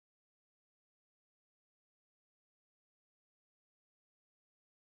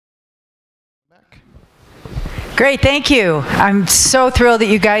Great, thank you. I'm so thrilled that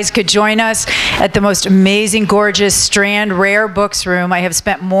you guys could join us at the most amazing, gorgeous Strand Rare Books room. I have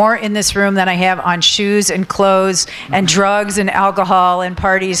spent more in this room than I have on shoes and clothes and drugs and alcohol and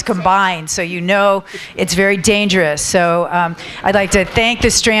parties combined, so you know it's very dangerous. So I'd like to thank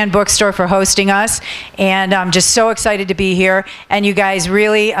the Strand Bookstore for hosting us, and I'm just so excited to be here. And you guys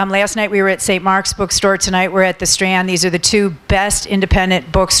really, last night we were at St. Mark's Bookstore, tonight we're at the Strand. These are the two best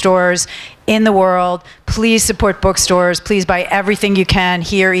independent bookstores in the world. Please support bookstores. Please buy everything you can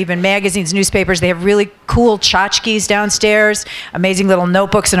here, even magazines, newspapers. They have really cool tchotchkes downstairs, amazing little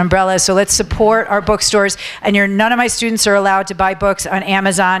notebooks and umbrellas. So let's support our bookstores. And none of my students are allowed to buy books on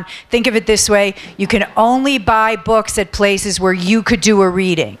Amazon. Think of it this way. You can only buy books at places where you could do a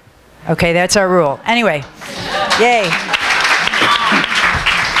reading. Okay, that's our rule. Anyway, yay.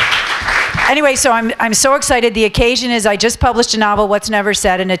 Anyway, so I'm so excited. The occasion is I just published a novel, What's Never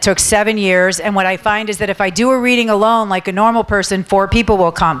Said, and it took 7 years. And what I find is that if I do a reading alone, like a normal person, 4 people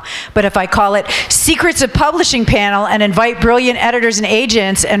will come. But if I call it Secrets of Publishing Panel and invite brilliant editors and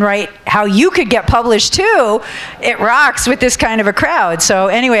agents and write how you could get published too, it rocks with this kind of a crowd. So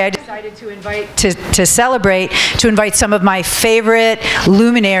anyway, I decided to invite some of my favorite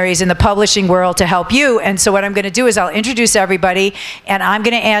luminaries in the publishing world to help you. And so what I'm going to do is I'll introduce everybody, and I'm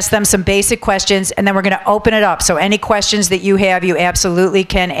going to ask them some basic questions, and then we're going to open it up. So any questions that you have, you absolutely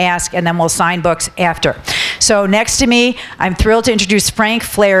can ask, and then we'll sign books after. So next to me, I'm thrilled to introduce Frank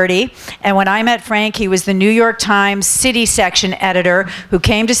Flaherty. And when I met Frank, he was the New York Times City Section editor who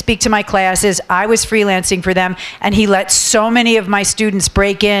came to speak to my classes. I was freelancing for them, and he let so many of my students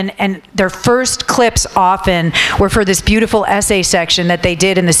break in, and their first clips often were for this beautiful essay section that they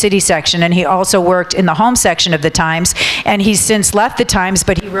did in the City Section. And he also worked in the home section of the Times, and he's since left the Times,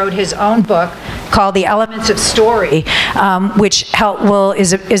 but he wrote his own book called The Elements of Story, which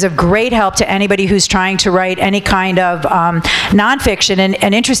is a great help to anybody who's trying to write any kind of nonfiction.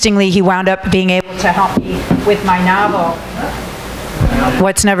 And interestingly, he wound up being able to help me with my novel,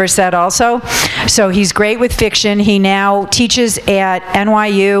 What's Never Said, also. So he's great with fiction. He now teaches at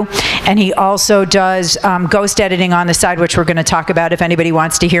NYU, and he also does ghost editing on the side, which we're going to talk about if anybody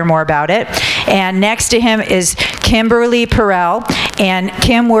wants to hear more about it. And next to him is Kimberly Perel, and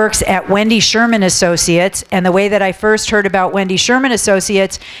Kim works at Wendy Sherman Associates. And the way that I first heard about Wendy Sherman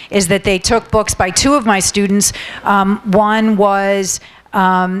Associates is that they took books by 2 of my students. One was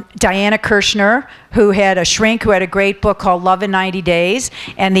Diana Kirshner, who had a shrink who had a great book called Love in 90 Days,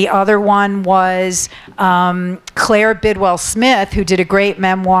 and the other one was Claire Bidwell Smith, who did a great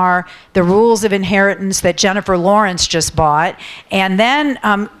memoir, The Rules of Inheritance, that Jennifer Lawrence just bought. And then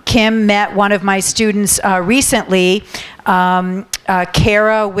Kim met one of my students recently,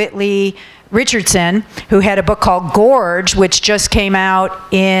 Kara Whitley Richardson, who had a book called Gorge, which just came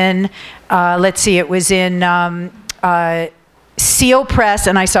out in, let's see, it was in Seal Press,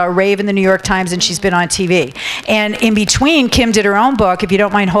 and I saw a rave in the New York Times, and she's been on TV. And in between, Kim did her own book. If you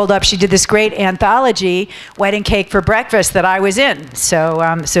don't mind, hold up. She did this great anthology, Wedding Cake for Breakfast, that I was in.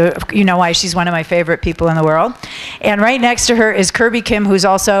 So, so you know why she's one of my favorite people in the world. And right next to her is Kirby Kim, who's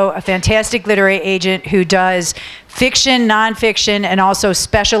also a fantastic literary agent who does fiction, nonfiction, and also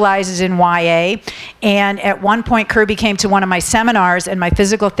specializes in YA. And at one point, Kirby came to one of my seminars, and my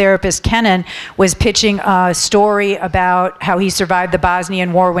physical therapist, Kenan, was pitching a story about how he survived the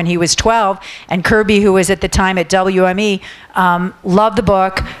Bosnian War when he was 12. And Kirby, who was at the time at WME, loved the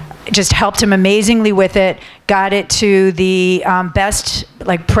book, just helped him amazingly with it, got it to the best,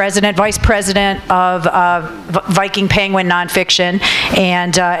 like, vice president of Viking Penguin nonfiction,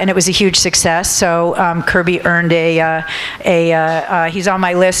 and it was a huge success. So Kirby earned he's on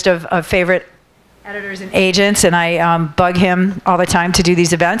my list of favorite editors and agents, and I bug him all the time to do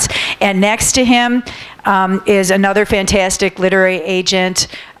these events. And next to him is another fantastic literary agent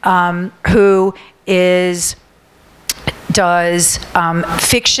who does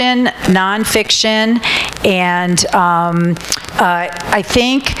fiction, nonfiction, and I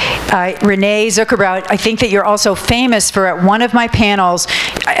think Renée Zuckerbrot, I think that you're also famous for, at one of my panels,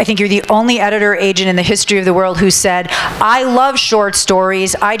 I think you're the only editor agent in the history of the world who said, I love short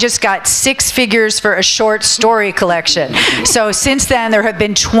stories, I just got 6 figures for a short story collection. So since then, there have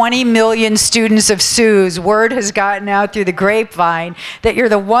been 20 million students of Sue's. Word has gotten out through the grapevine that you're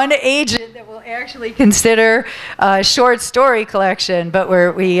the one agent that will actually consider a short story collection.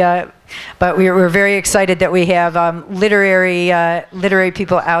 But we But we're very excited that we have literary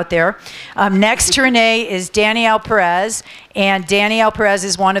people out there. Next to Renée is Danielle Perez. And Danielle Perez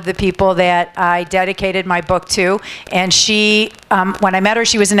is one of the people that I dedicated my book to. And she, when I met her,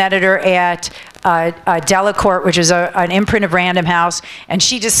 she was an editor at Delacorte, which is an imprint of Random House, and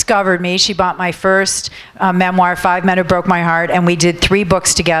she discovered me. She bought my first memoir, 5 Men Who Broke My Heart, and we did 3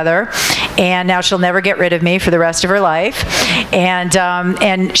 books together. And now she'll never get rid of me for the rest of her life.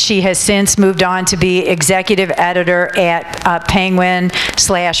 And she has since moved on to be executive editor at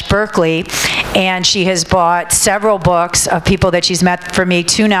Penguin/Berkley, and she has bought several books of people that she's met for me,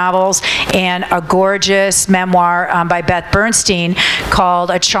 2 novels, and a gorgeous memoir by Beth Bernstein called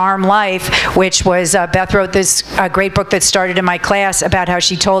A Charmed Life, which was, Beth wrote this great book that started in my class about how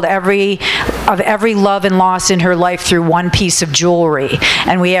she told every love and loss in her life through one piece of jewelry.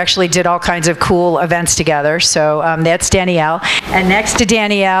 And we actually did all kinds of cool events together. So that's Danielle. And next to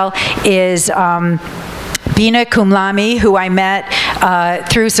Danielle is Beena Kamlani, who I met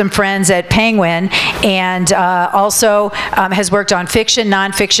through some friends at Penguin, and also has worked on fiction,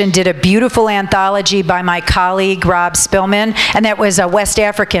 nonfiction, did a beautiful anthology by my colleague Rob Spillman, and that was West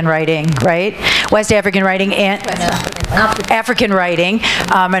African writing, right? West African writing and African writing,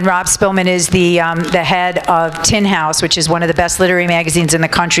 and Rob Spillman is the head of Tin House, which is one of the best literary magazines in the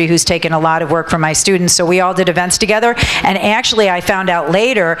country, who's taken a lot of work from my students. So we all did events together, and actually I found out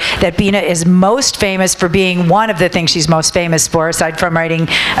later that Beena is most famous for being one of the things she's most famous for, aside from writing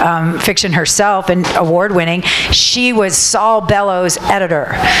fiction herself and award-winning. She was Saul Bellows'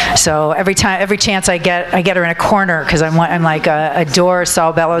 editor. So every chance I get her in a corner, because I'm like adore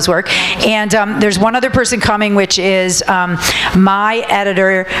Saul Bellows' work. And there's one other person coming, which is my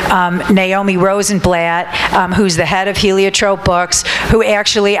editor, Naomi Rosenblatt, who's the head of Heliotrope Books, who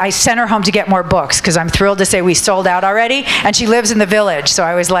actually, I sent her home to get more books, because I'm thrilled to say we sold out already, and she lives in the Village. So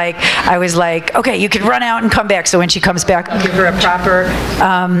I was like, okay, you can run out and come back. So when she comes back, I'll give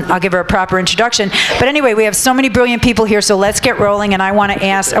her a proper introduction. But anyway, we have so many brilliant people here, so let's get rolling. And I want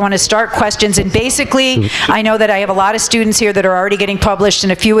to start questions. And basically, I know that I have a lot of students here that are already getting published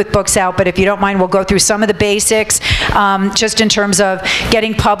and a few with books out. But if you don't mind, we'll go through some of the basics, just in terms of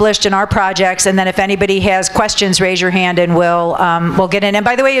getting published in our projects. And then if anybody has questions, raise your hand and we'll get in. And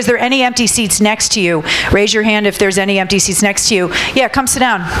by the way, is there any empty seats next to you? Raise your hand if there's any empty seats next to you. Yeah, come sit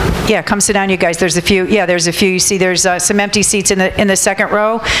down. Yeah, come sit down, you guys. There's a few. Yeah, there's a few. You see there's some empty seats in the second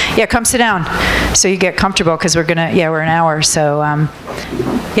row. Yeah, come sit down so you get comfortable, because we're an hour. So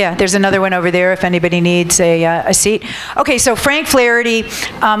yeah, there's another one over there if anybody needs a seat. Okay, so Frank Flaherty,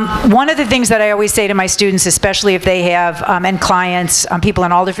 one of the things that I always say to my students, especially if they have, and clients, people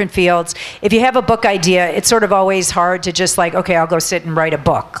in all different fields, if you have a book idea, it's sort of always hard to just like, okay, I'll go sit and write a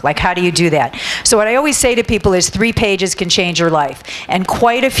book. Like, how do you do that? So what I always say to people is 3 pages can change your life. And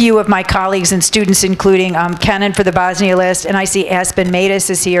quite a few of my colleagues and students, including Kenan for the Bosnia list, and I see Aspen Matus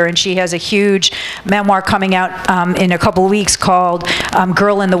is here, and she has a huge memoir coming out in a couple weeks called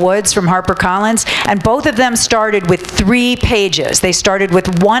Girl in the Woods from HarperCollins, and both of them started with 3 pages. They started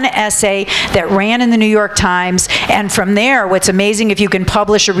with 1 essay that ran in the New York Times, and from there, what's amazing, if you can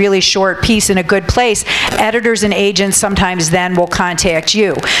publish a really short piece in a good place, editors and agents sometimes then will contact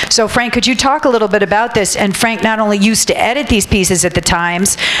you. So Frank, could you talk a little bit about this? And Frank not only used to edit these pieces at the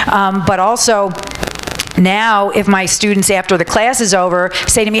Times, but also now, if my students after the class is over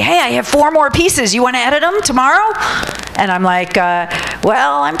say to me, hey, I have 4 more pieces, you want to edit them tomorrow? And I'm like,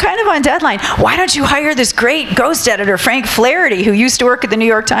 well, I'm kind of on deadline. Why don't you hire this great ghost editor, Frank Flaherty, who used to work at the New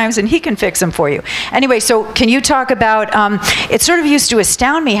York Times, and he can fix them for you. Anyway, so can you talk about, it sort of used to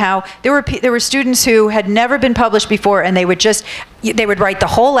astound me how there were students who had never been published before, and they would write the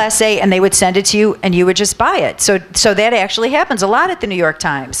whole essay and they would send it to you and you would just buy it. So that actually happens a lot at the New York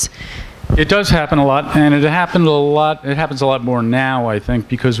Times. It does happen a lot, and it happens a lot more now, I think,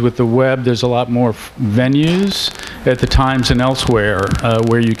 because with the web, there's a lot more venues at the Times and elsewhere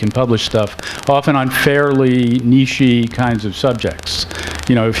where you can publish stuff, often on fairly niche-y kinds of subjects.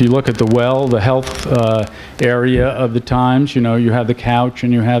 You know, if you look at the health area of the Times, you know, you have the couch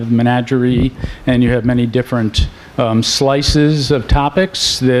and you have menagerie, and you have many different slices of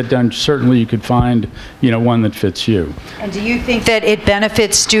topics that certainly you could find, you know, one that fits you. And do you think that it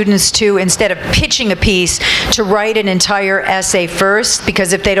benefits students to, instead of pitching a piece, to write an entire essay first?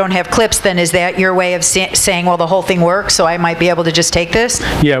 Because if they don't have clips, then is that your way of saying, well, the whole thing works, so I might be able to just take this?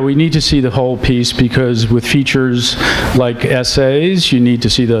 Yeah, we need to see the whole piece, because with features like essays, you need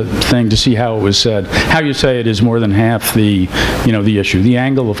to see the thing to see how it was said. How you say it is more than half the, you know, the issue. The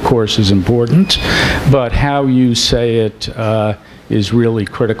angle, of course, is important, but how you say it is really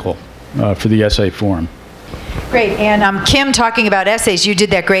critical for the essay form. Great. And Kim, talking about essays, you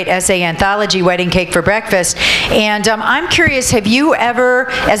did that great essay anthology, Wedding Cake for Breakfast. And I'm curious, have you ever,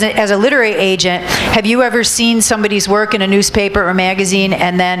 as a literary agent, have you ever seen somebody's work in a newspaper or magazine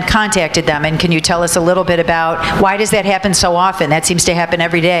and then contacted them? And can you tell us a little bit about why does that happen so often? That seems to happen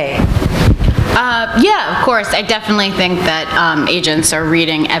every day. Yeah, of course. I definitely think that agents are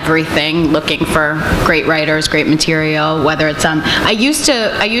reading everything, looking for great writers, great material. Whether it's I used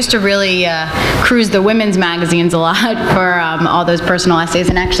to really cruise the women's magazines a lot for all those personal essays,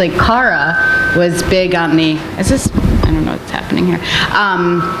 and actually, Cara was big on the. Is this? I don't know what's happening here.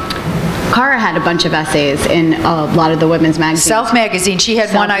 Cara had a bunch of essays in a lot of the women's magazines. Self magazine. She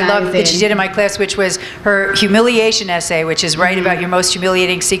had one I loved that she did in my class, which was her humiliation essay, which is write about your most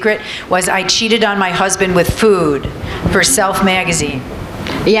humiliating secret, was I cheated on my husband with food for Self magazine.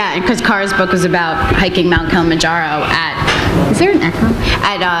 Yeah, because Cara's book was about hiking Mount Kilimanjaro at, is there an echo?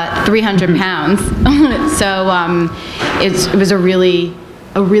 At 300 pounds. So it was a really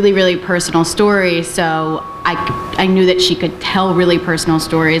personal story. So I knew that she could tell really personal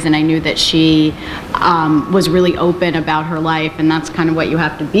stories, and I knew that she was really open about her life, and that's kind of what you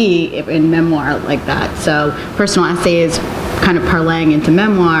have to be in memoir like that. So personal essays kind of parlaying into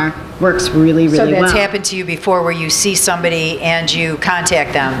memoir works really, really well. So that's happened to you before, where you see somebody and you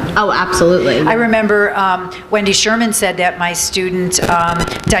contact them? Oh, absolutely. I remember Wendy Sherman said that my student,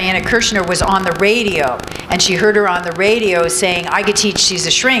 Diana Kirshner, was on the radio, and she heard her on the radio saying, I could teach, she's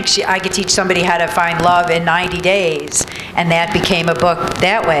a shrink, I could teach somebody how to find love in 90 days, and that became a book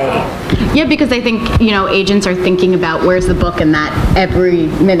that way. Yeah, because I think, agents are thinking about where's the book in that every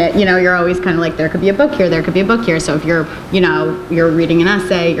minute. You're always kind of like, there could be a book here, there could be a book here. So if you're, you're reading an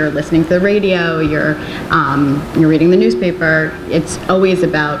essay, you're listening to the radio, you're reading the newspaper, it's always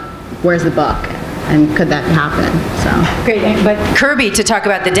about where's the book and could that happen. So great. But Kirby, to talk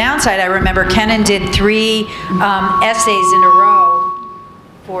about the downside, I remember Kennan did 3 essays in a row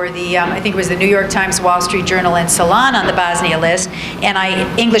for the, I think it was the New York Times, Wall Street Journal, and Salon on the Bosnia list, and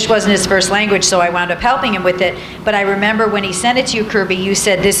English wasn't his first language, so I wound up helping him with it. But I remember when he sent it to you, Kirby, you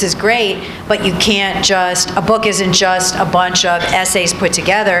said, this is great, but you can't just, a book isn't just a bunch of essays put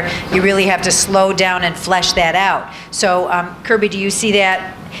together. You really have to slow down and flesh that out. So, Kirby, do you see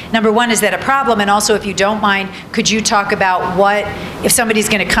that? Number one, is that a problem? And also, if you don't mind, could you talk about what, if somebody's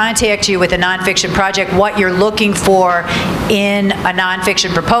going to contact you with a nonfiction project, what you're looking for in a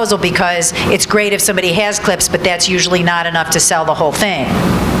nonfiction proposal? Because it's great if somebody has clips, but that's usually not enough to sell the whole thing.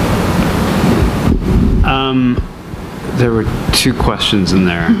 There were 2 questions in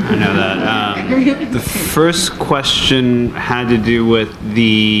there. I know that. The first question had to do with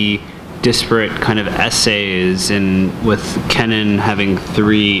the disparate kind of essays, and with Kennan having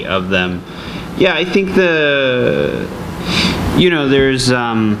 3 of them. Yeah, I think there's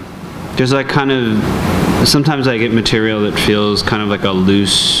like kind of, sometimes I get material that feels kind of like a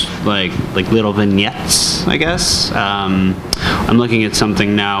loose, like little vignettes, I guess. I'm looking at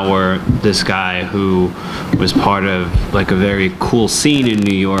something now where this guy who was part of like a very cool scene in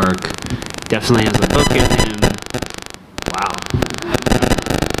New York definitely has a book in him. Wow.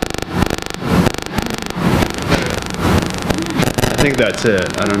 I think that's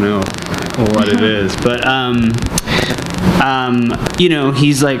it. I don't know what it is, but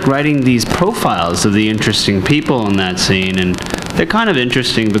he's like writing these profiles of the interesting people in that scene, and they're kind of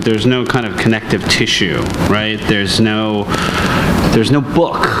interesting, but there's no kind of connective tissue, right? There's no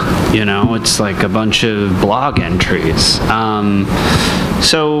book, it's like a bunch of blog entries.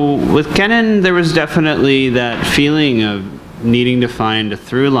 So with Kennan, there was definitely that feeling of needing to find a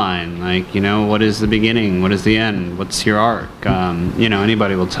through line, like, what is the beginning, what is the end, what's your arc?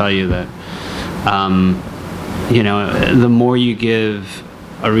 Anybody will tell you that, the more you give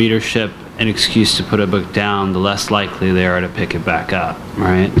a readership an excuse to put a book down, the less likely they are to pick it back up,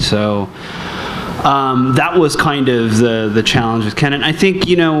 right? So that was kind of the challenge with Kennan. I think,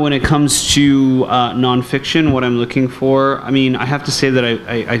 when it comes to nonfiction, what I'm looking for, I have to say that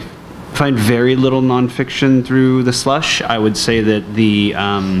I find very little nonfiction through the slush. I would say that the,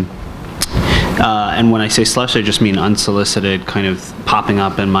 and when I say slush, I just mean unsolicited, kind of popping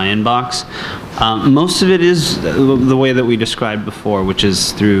up in my inbox. Most of it is the way that we described before, which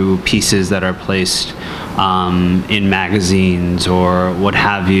is through pieces that are placed in magazines or what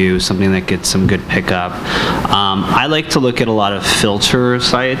have you, something that gets some good pickup. I like to look at a lot of filter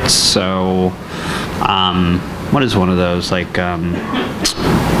sites. So what is one of those? Like,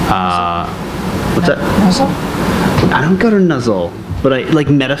 what's that? Nuzzle? I don't go to Nuzzle. but I like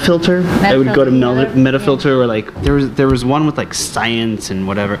Metafilter. I would go to Metafilter, yeah. or like there was one with like science and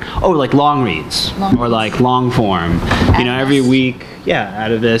whatever. Oh, like long reads or like long form. You know, every week,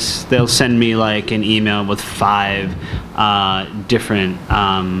 out of this, they'll send me like an email with 5 different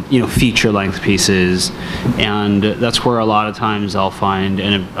feature length pieces, and that's where a lot of times I'll find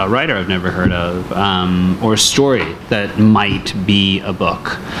a writer I've never heard of, or a story that might be a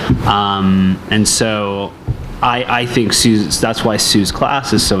book, and so I think that's why Sue's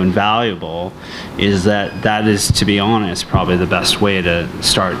class is so invaluable, is that is, to be honest, probably the best way to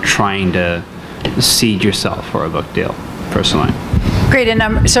start trying to seed yourself for a book deal, personally. Great,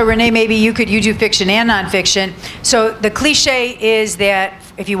 and so Renée, maybe you do fiction and nonfiction. So the cliche is that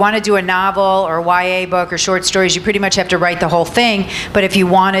if you want to do a novel or YA book or short stories, you pretty much have to write the whole thing. But if you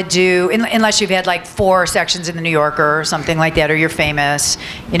want to do, unless you've had like 4 sections in the New Yorker or something like that, or you're famous,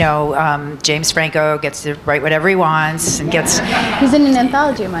 James Franco gets to write whatever he wants and gets. He's in an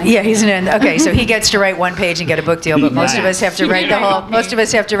anthology of mine. Yeah, okay, so he gets to write 1 page and get a book deal, but most of us have to write the whole. Most of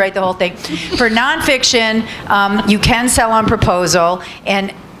us have to write the whole thing. For nonfiction, you can sell on proposal,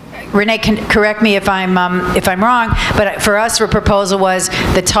 and Renée can correct me if I'm wrong, but for us, our proposal was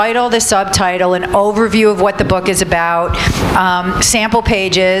the title, the subtitle, an overview of what the book is about, sample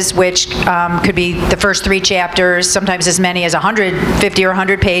pages, which could be the first 3 chapters, sometimes as many as 150 or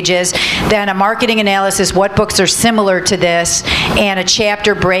 100 pages, then a marketing analysis, what books are similar to this, and a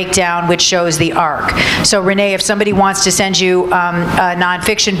chapter breakdown, which shows the arc. So Renée, if somebody wants to send you a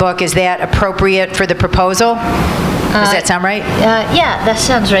nonfiction book, is that appropriate for the proposal? Does that sound right? Yeah, that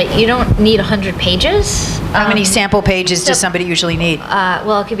sounds right. You don't need 100 pages. How many sample pages does somebody usually need?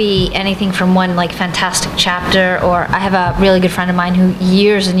 Well, it could be anything from one like fantastic chapter, or I have a really good friend of mine who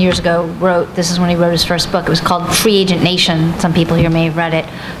years and years ago wrote, this is when he wrote his first book, it was called Free Agent Nation. Some people here may have read it,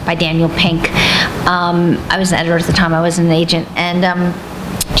 by Daniel Pink. I was an editor at the time, I wasn't an agent, and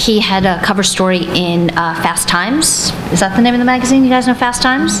he had a cover story in Fast Times. Is that the name of the magazine? You guys know Fast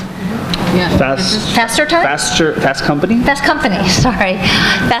Times? Yeah. Faster Times? Fast Company? Fast Company, sorry.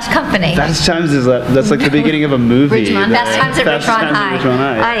 Fast Company. Fast Times that's like the beginning of a movie. Fast Times at Ridgemont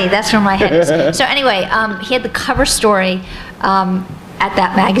High. Aye, that's where my head is. So anyway, he had the cover story at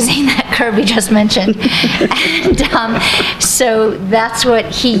that magazine that Kirby just mentioned. And so that's what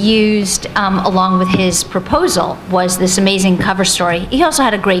he used along with his proposal, was this amazing cover story. He also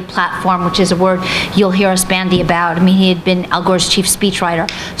had a great platform, which is a word you'll hear us bandy about. I mean, he had been Al Gore's chief speechwriter,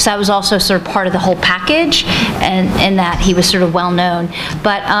 so that was also sort of part of the whole package, and that he was sort of well known.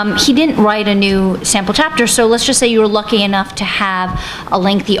 But he didn't write a new sample chapter, so let's just say you were lucky enough to have a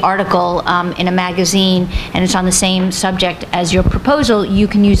lengthy article in a magazine, and it's on the same subject as your proposal. You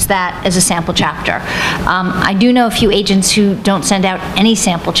can use that as a sample chapter. I do know a few agents who don't send out any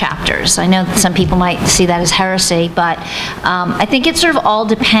sample chapters. I know that some people might see that as heresy, but I think it sort of all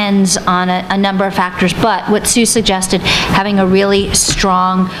depends on a number of factors. But what Sue suggested, having a really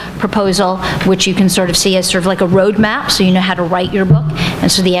strong proposal, which you can sort of see as sort of like a roadmap, so you know how to write your book,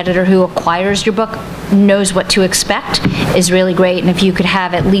 and so the editor who acquires your book knows what to expect, is really great. And if you could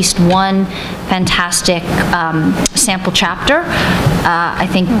have at least 1 fantastic sample chapter, I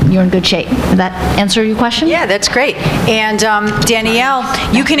think you're in good shape. Did that answer your question? Yeah, that's great. And Danielle,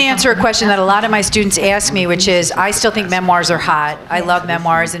 you can answer a question that a lot of my students ask me, which is, I still think memoirs are hot. I love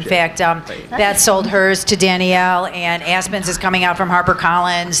memoirs. In fact, Beth sold hers to Danielle, and Aspen's is coming out from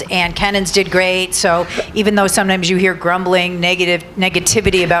HarperCollins, and Kennan's did great. So even though sometimes you hear grumbling,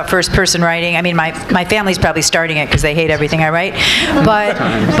 negativity about first-person writing, I mean, my family's probably starting it because they hate everything I write.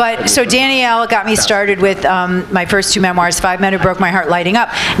 But so Danielle got me started with my first 2 memoirs, 5 Men Who Broke My Heart, Lighting Up.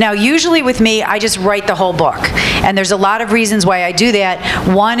 Now, usually with me, I just write the whole book. And there's a lot of reasons why I do that.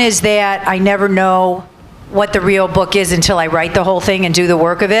 One is that I never know what the real book is until I write the whole thing and do the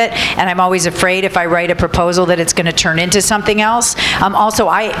work of it. And I'm always afraid if I write a proposal that it's going to turn into something else. Also,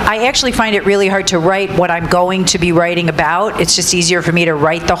 I actually find it really hard to write what I'm going to be writing about. It's just easier for me to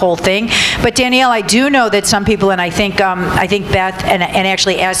write the whole thing. But Danielle, I do know that some people, and I think Beth and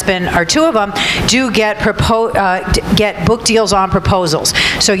actually Aspen are 2 of them, do get book deals on proposals.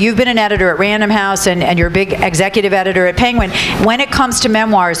 So you've been an editor at Random House, and you're a big executive editor at Penguin. When it comes to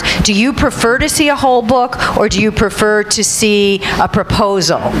memoirs, do you prefer to see a whole book, or do you prefer to see a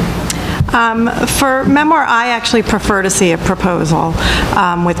proposal? For memoir, I actually prefer to see a proposal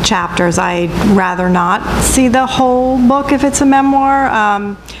with chapters. I'd rather not see the whole book if it's a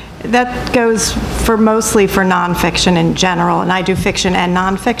memoir. That goes mostly for nonfiction in general, and I do fiction and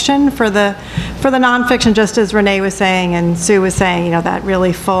nonfiction. For the nonfiction, just as Renée was saying and Sue was saying, that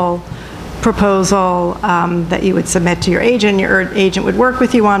really full proposal that you would submit to your agent. Your agent would work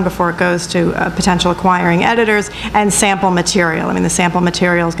with you on before it goes to potential acquiring editors, and sample material. I mean, the sample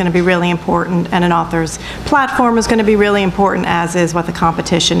material is going to be really important, and an author's platform is going to be really important, as is what the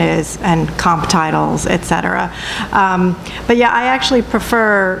competition is, and comp titles, etc. But yeah, I actually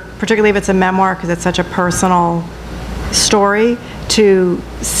prefer, particularly if it's a memoir, because it's such a personal story, to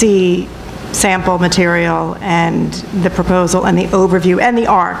see sample material and the proposal and the overview and the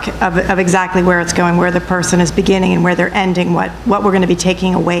arc of exactly where it's going, where the person is beginning and where they're ending, what we're going to be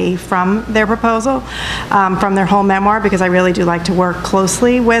taking away from their proposal, from their whole memoir, because I really do like to work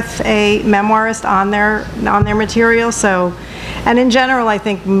closely with a memoirist on their material. So, and in general, I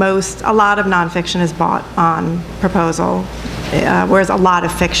think a lot of nonfiction is bought on proposal, whereas a lot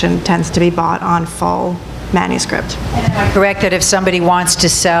of fiction tends to be bought on full manuscript. And am I correct that if somebody wants to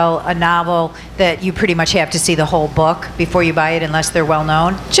sell a novel, that you pretty much have to see the whole book before you buy it, unless they're well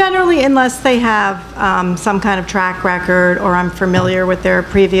known? Generally, unless they have some kind of track record, or I'm familiar with their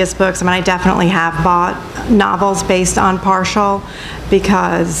previous books. I mean, I definitely have bought novels based on partial,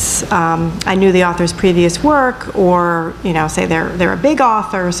 because I knew the author's previous work, or say they're a big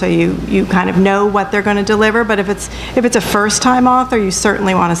author, so you kind of know what they're going to deliver. But if it's a first-time author, you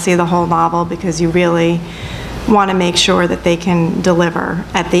certainly want to see the whole novel, because you really want to make sure that they can deliver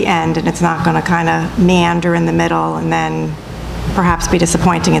at the end, and it's not going to kind of meander in the middle and then perhaps be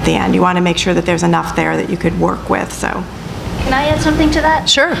disappointing at the end. You want to make sure that there's enough there that you could work with. So. Can I add something to that?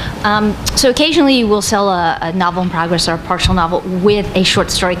 Sure. So occasionally you will sell a novel in progress or a partial novel with a short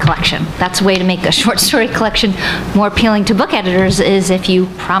story collection. That's a way to make a short story collection more appealing to book editors, is if you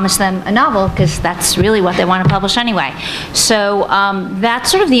promise them a novel, because that's really what they want to publish anyway. So that's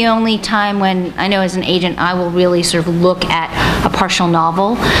sort of the only time when I know as an agent I will really sort of look at a partial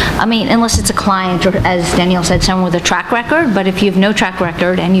novel. I mean, unless it's a client, or as Danielle said, someone with a track record. But if you have no track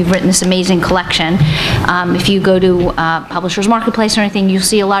record and you've written this amazing collection, if you go to Publishers Marketplace or anything, you'll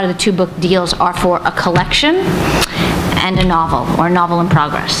see a lot of the 2-book deals are for a collection and a novel, or a novel in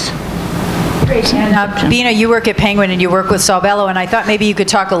progress. Great. And Beena, you work at Penguin and you work with Saul Bellow, and I thought maybe you could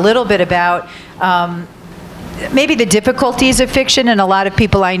talk a little bit about maybe the difficulties of fiction. And a lot of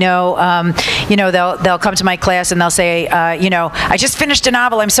people I know, they'll come to my class and they'll say, I just finished a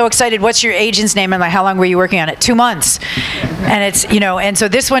novel, I'm so excited, what's your agent's name? I'm like, how long were you working on it? 2 months. And it's, and so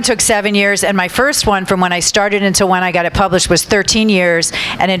this one took 7 years, and my first one, from when I started until when I got it published, was 13 years.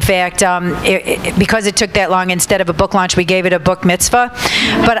 And in fact, because it took that long, instead of a book launch, we gave it a book mitzvah.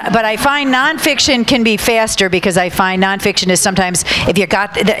 But I find nonfiction can be faster, because I find nonfiction is sometimes, if you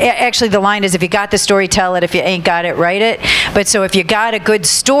got, actually the line is, if you got the story, tell it. If you ain't got it, write it. But so if you got a good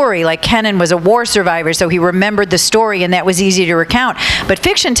story, like Kennan was a war survivor, so he remembered the story, and that was easy to recount. But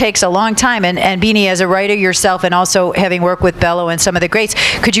fiction takes a long time, and Beena, as a writer yourself, and also having worked with Bellow and some of the greats,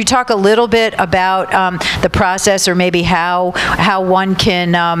 could you talk a little bit about the process, or maybe how one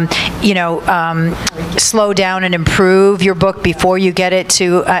can slow down and improve your book before you get it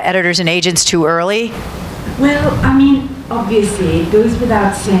to editors and agents too early? Well, I mean, obviously, it goes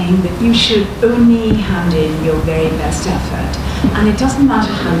without saying that you should only hand in your very best effort. And it doesn't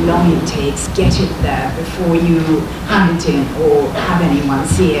matter how long it takes, get it there before you hand it in or have anyone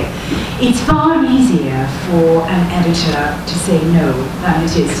see it. It's far easier for an editor to say no than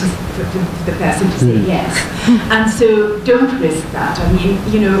it is for the person to say yes. And so don't risk that. I mean,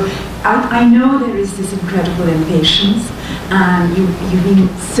 I know there is this incredible impatience, and you've been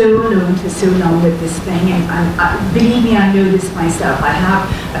so alone for so long with this thing, and believe me, I know this myself. I have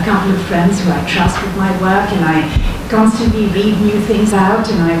a couple of friends who I trust with my work, and I constantly read new things out,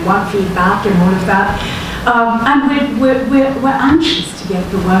 and I want feedback and all of that. And we're anxious to get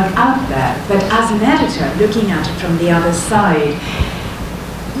the work out there, but as an editor, looking at it from the other side,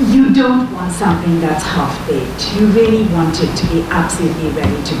 you don't want something that's half-baked. You really want it to be absolutely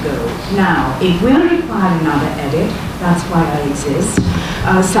ready to go. Now, it will require another edit. That's why I exist.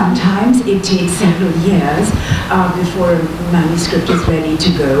 Sometimes it takes several years before a manuscript is ready to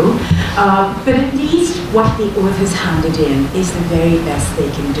go. But at least what the author's handed in is the very best they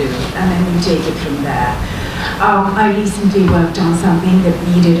can do. And then you take it from there. I recently worked on something that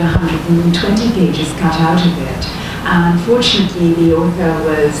needed 120 pages cut out of it. Unfortunately, the author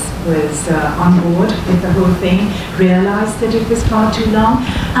was on board with the whole thing, realized that it was far too long.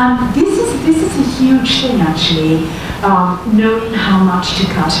 This is a huge thing, actually, knowing how much to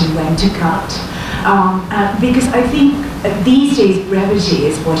cut and when to cut. Because I think these days brevity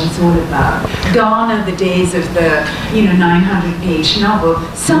is what it's all about. Gone are the days of the 900-page novel.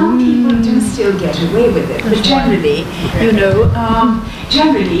 Some people do still get away with it, but generally,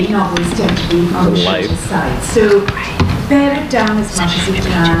 generally novels tend to be on the shorter side. So pare it down as much as you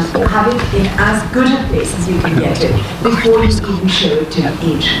can, have it in as good a place as you can get it before you even show it to an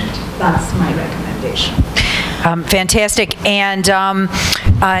agent. That's my recommendation. Fantastic. And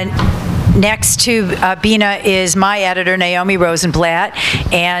next to Beena is my editor, Naomi Rosenblatt.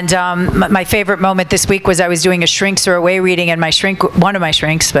 And my favorite moment this week was I was doing a shrinks or away reading, and my shrink, one of my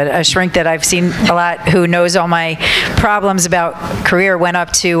shrinks, but a shrink that I've seen a lot, who knows all my problems about career, went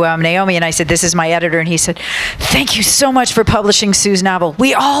up to Naomi and I said, "This is my editor." And he said, "Thank you so much for publishing Sue's novel."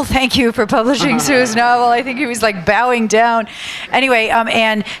 "We all thank you for publishing Sue's novel." I think he was like bowing down. Anyway,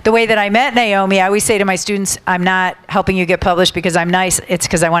 and the way that I met Naomi, I always say to my students, I'm not helping you get published because I'm nice. It's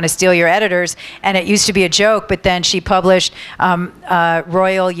because I want to steal your editors. And it used to be a joke, but then she published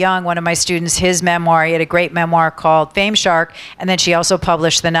Royal Young, one of my students, his memoir. He had a great memoir called Fame Shark. And then she also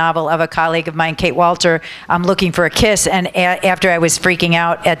published the novel of a colleague of mine, Kate Walter, Looking for a Kiss. And after I was freaking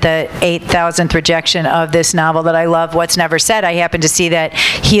out at the 8,000th rejection of this novel that I love, What's Never Said, I happened to see that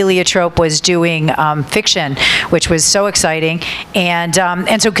Heliotrope was doing fiction, which was so exciting. And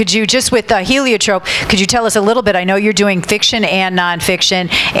so could you, just with Heliotrope, could you tell us a little bit? I know you're doing fiction and nonfiction.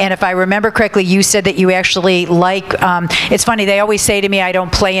 And if I remember correctly, you said that you actually like, it's funny, they always say to me, I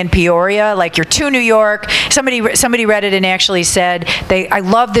don't play in Peoria, like you're too New York. Somebody read it and actually said, I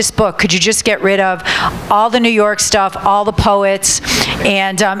love this book. Could you just get rid of all the New York stuff, all the poets,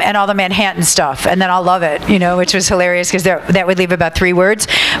 and all the Manhattan stuff, and then I'll love it, which was hilarious because that would leave about 3 words.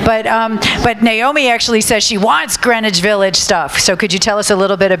 But Naomi actually says she wants Greenwich Village stuff. So could you tell us a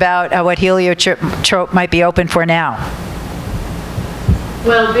little bit about what Heliotrope might be open for now?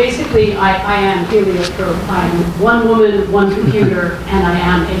 Well, basically, I am Heliotrope. I'm one woman, one computer, and I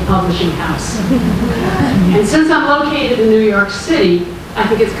am a publishing house. And since I'm located in New York City, I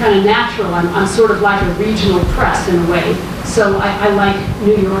think it's kind of natural. I'm sort of like a regional press in a way. So I like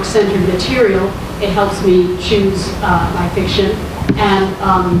New York-centered material. It helps me choose my fiction.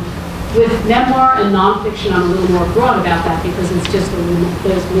 And with memoir and nonfiction, I'm a little more broad about that because it's just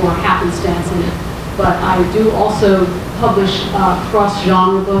there's more happenstance in it. But I do also publish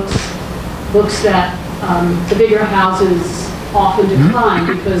cross-genre books that the bigger houses often decline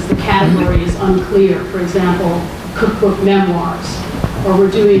because the category is unclear. For example, cookbook memoirs. Or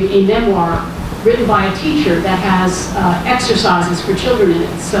we're doing a memoir written by a teacher that has exercises for children in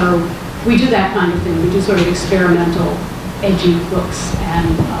it. So we do that kind of thing. We do sort of experimental, edgy books.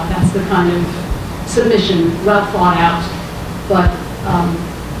 And that's the kind of submission, well thought out, but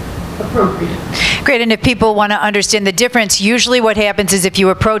appropriate. Great, and if people want to understand the difference, usually what happens is if you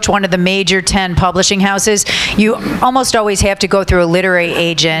approach one of the major 10 publishing houses, you almost always have to go through a literary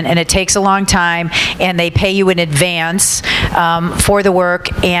agent, and it takes a long time, and they pay you in advance for the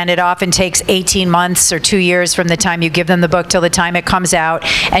work, and it often takes 18 months or 2 years from the time you give them the book till the time it comes out,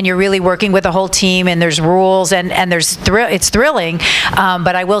 and you're really working with a whole team, and there's rules, and it's thrilling,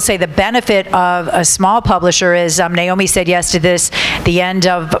 but I will say the benefit of a small publisher is, Naomi said yes to this, the end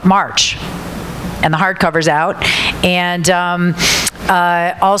of March. And the hardcover's out. And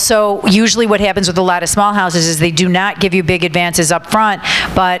also, usually what happens with a lot of small houses is they do not give you big advances up front,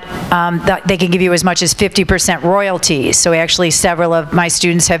 but they can give you as much as 50% royalties. So actually, several of my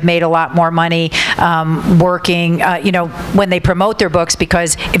students have made a lot more money working, when they promote their books,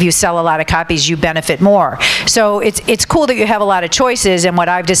 because if you sell a lot of copies, you benefit more. So it's cool that you have a lot of choices, and what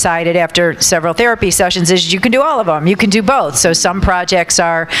I've decided after several therapy sessions is you can do all of them. You can do both. So some projects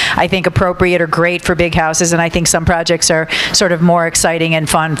are, I think, appropriate or great for big houses, and I think some projects are sort of more exciting and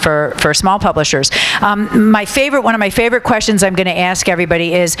fun for small publishers. One of my favorite questions I'm going to ask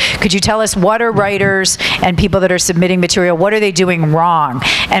everybody is, could you tell us what are writers and people that are submitting material, what are they doing wrong?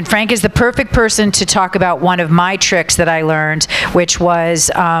 And Frank is the perfect person to talk about one of my tricks that I learned, which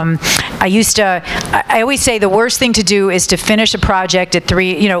was, I always say the worst thing to do is to finish a project at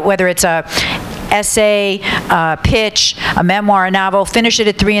 3, whether it's a essay, pitch, a memoir, a novel, finish it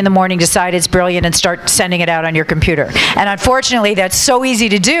at 3 in the morning, decide it's brilliant, and start sending it out on your computer. And unfortunately, that's so easy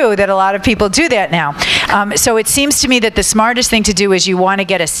to do that a lot of people do that now. So it seems to me that the smartest thing to do is you want to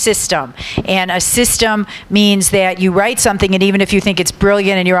get a system. And a system means that you write something, and even if you think it's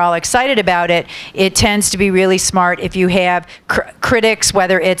brilliant and you're all excited about it, it tends to be really smart if you have critics,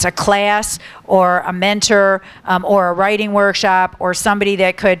 whether it's a class or a mentor or a writing workshop or somebody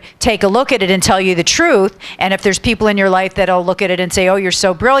that could take a look at it and tell you the truth. And if there's people in your life that'll look at it and say, oh, you're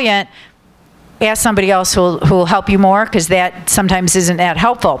so brilliant, ask somebody else who'll help you more, because that sometimes isn't that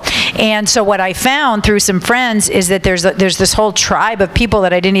helpful. And so what I found through some friends is that there's this whole tribe of people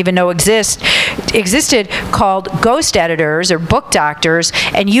that I didn't even know existed called ghost editors or book doctors,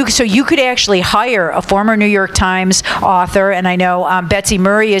 and you could actually hire a former New York Times author, and I know Betsy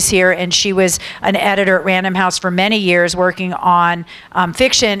Murray is here, and she was an editor at Random House for many years working on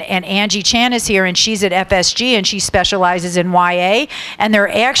fiction, and Angie Chan is here, and she's at FSG, and she specializes in YA, and there are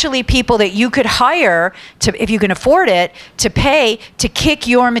actually people that you could hire, if you can afford it, to pay to kick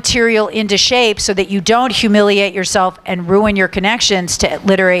your material into shape so that you don't humiliate yourself and ruin your connections to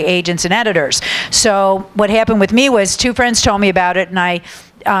literary agents and editors. So what happened with me was 2 friends told me about it, and I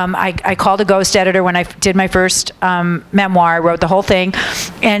called a ghost editor when I did my first memoir. I wrote the whole thing,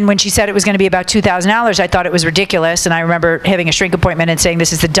 and when she said it was going to be about $2,000, I thought it was ridiculous, and I remember having a shrink appointment and saying,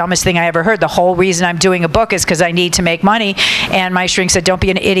 this is the dumbest thing I ever heard. The whole reason I'm doing a book is because I need to make money, and my shrink said, don't be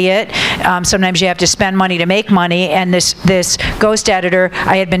an idiot. Sometimes you have to spend money to make money, and this ghost editor,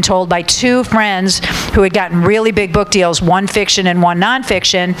 I had been told by 2 friends who had gotten really big book deals, one fiction and one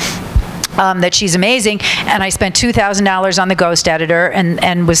nonfiction, that she's amazing, and I spent $2,000 on the ghost editor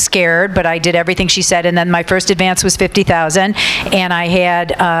and was scared, but I did everything she said, and then my first advance was $50,000, and I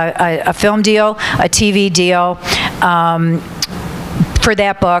had a film deal, a TV deal. For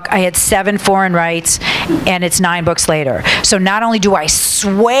that book, I had 7 foreign rights, and it's 9 books later. So not only do I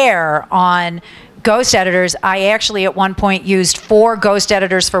swear on ghost editors, I actually at one point used 4 ghost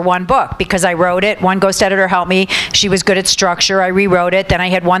editors for one book because I wrote it. One ghost editor helped me. She was good at structure. I rewrote it. Then I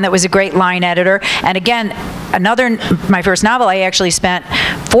had one that was a great line editor. And again, my first novel, I actually spent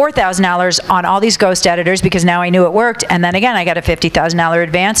 $4,000 on all these ghost editors because now I knew it worked. And then again, I got a $50,000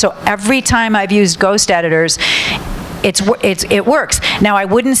 advance. So every time I've used ghost editors, it works. Now, I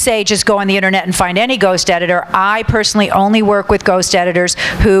wouldn't say just go on the internet and find any ghost editor. I personally only work with ghost editors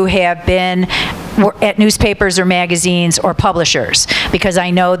who have been at newspapers or magazines or publishers, because I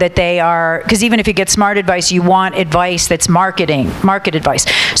know that they are, because even if you get smart advice, you want advice that's market advice.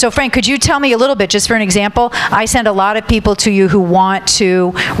 So Frank, could you tell me a little bit, just for an example? I send a lot of people to you who want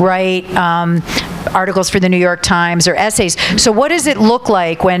to write articles for the New York Times or essays. So what does it look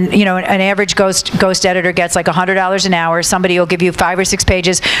like when, an average ghost editor gets like $100 an hour, somebody will give you 5 or 6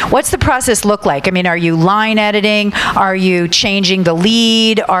 pages. What's the process look like? I mean, are you line editing? Are you changing the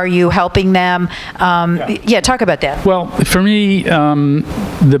lead? Are you helping them? Talk about that. Well, for me,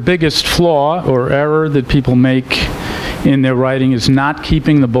 the biggest flaw or error that people make in their writing is not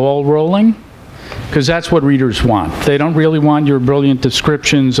keeping the ball rolling, because that's what readers want. They don't really want your brilliant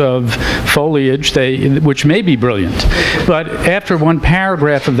descriptions of foliage, which may be brilliant, but after one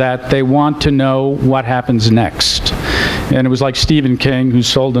paragraph of that, they want to know what happens next. And it was like Stephen King, who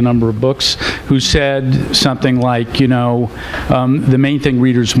sold a number of books, who said something like, the main thing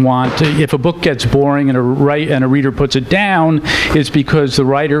readers want, if a book gets boring and a reader puts it down, it's because the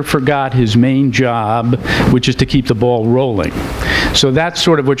writer forgot his main job, which is to keep the ball rolling. So that's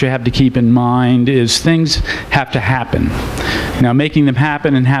sort of what you have to keep in mind, is things have to happen. Now, making them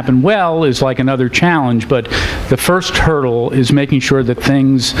happen and happen well is like another challenge, but the first hurdle is making sure that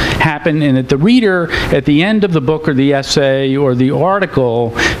things happen and that the reader, at the end of the book or the essay or the article,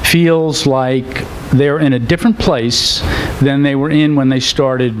 feels like they're in a different place than they were in when they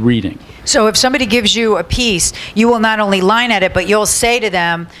started reading. So if somebody gives you a piece, you will not only line edit, but you'll say to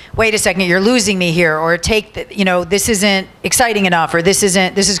them, wait a second, you're losing me here, or this isn't exciting enough, or this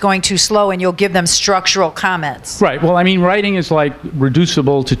is going too slow, and you'll give them structural comments. Right. Well, I mean, writing is like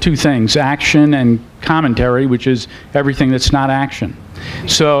reducible to 2 things, action and commentary, which is everything that's not action.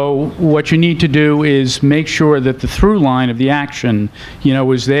 So what you need to do is make sure that the through line of the action,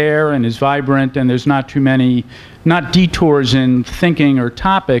 is there and is vibrant, and there's not too many, not detours in thinking or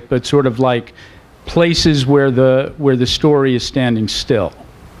topic, but sort of like places where the story is standing still.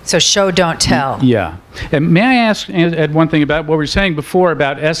 So show, don't tell. Yeah. And may I add one thing about what we were saying before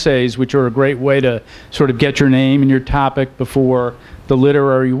about essays, which are a great way to sort of get your name and your topic before the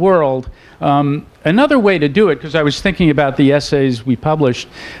literary world. Another way to do it, because I was thinking about the essays we published,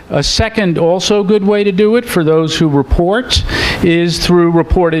 a second also good way to do it for those who report is through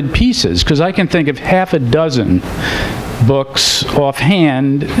reported pieces, because I can think of 6 books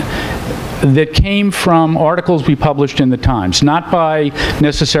offhand that came from articles we published in the Times, not by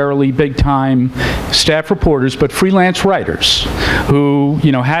necessarily big-time staff reporters, but freelance writers who,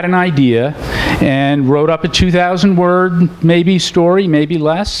 had an idea and wrote up a 2,000-word maybe story, maybe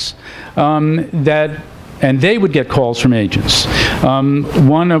less, and they would get calls from agents.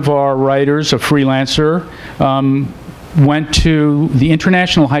 One of our writers, a freelancer, went to the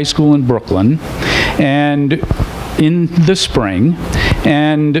International High School in Brooklyn, and in the spring,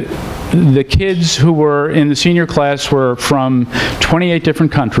 And the kids who were in the senior class were from 28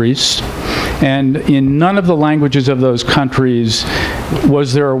 different countries. And in none of the languages of those countries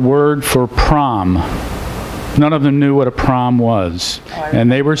was there a word for prom. None of them knew what a prom was.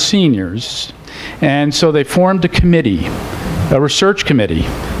 And they were seniors. And so they formed a committee, a research committee,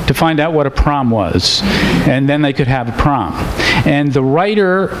 to find out what a prom was. And then they could have a prom. And the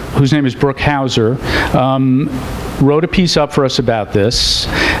writer, whose name is Brooke Hauser, wrote a piece up for us about this,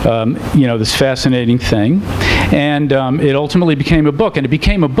 this fascinating thing. And it ultimately became a book. And it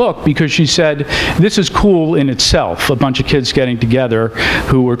became a book because she said, this is cool in itself, a bunch of kids getting together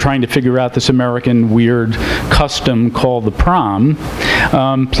who were trying to figure out this American weird custom called the prom.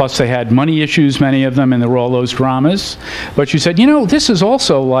 Plus they had money issues, many of them, and there were all those dramas. But she said, this is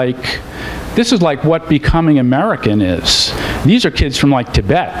also this is like what becoming American is. These are kids from like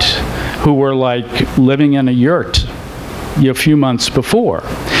Tibet who were like living in a yurt a few months before.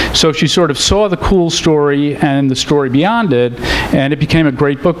 So she sort of saw the cool story and the story beyond it, and it became a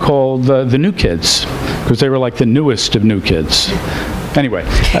great book called The New Kids, because they were like the newest of new kids. Anyway.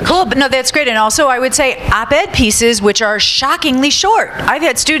 Cool, but no, that's great. And also I would say op-ed pieces, which are shockingly short. I've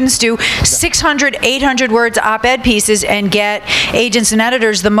had students do 600, 800 words op-ed pieces and get agents and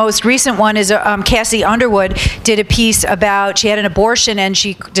editors. The most recent one is Cassie Underwood did a piece about, she had an abortion and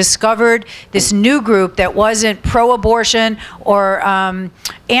she discovered this new group that wasn't pro-abortion or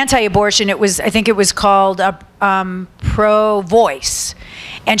anti-abortion. I think it was called Pro-Voice.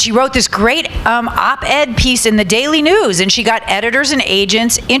 And she wrote this great op-ed piece in the Daily News, and she got editors and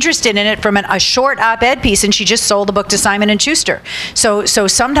agents interested in it from a short op-ed piece, and she just sold the book to Simon & Schuster. So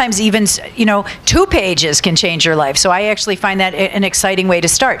sometimes even 2 pages can change your life. So I actually find that an exciting way to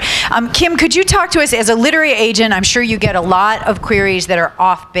start. Kim, could you talk to us as a literary agent? I'm sure you get a lot of queries that are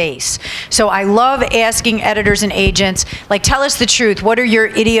off base. So I love asking editors and agents, like, tell us the truth. What are your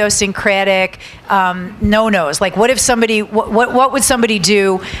idiosyncratic no-nos? Like, what if somebody, what would somebody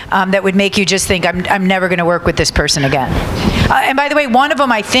do that would make you just think, I'm never going to work with this person again? And by the way, one of them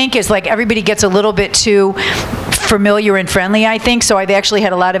I think is like everybody gets a little bit too familiar and friendly, I think. So I've actually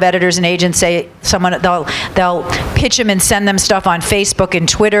had a lot of editors and agents say they'll pitch them and send them stuff on Facebook and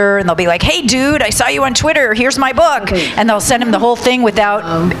Twitter, and they'll be like, hey dude, I saw you on Twitter, here's my book. And they'll send them the whole thing without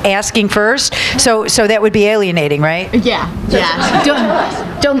asking first. So that would be alienating, right? Yeah.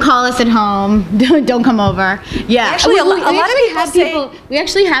 Don't call us at home. Don't come over. Yeah. Actually, a lot of people say, we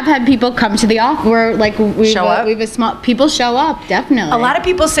actually have had people come to the office. We're like, people show up, definitely. A lot of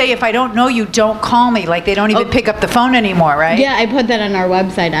people say, if I don't know you, don't call me. Like they don't even pick up the phone anymore, right? Yeah, I put that on our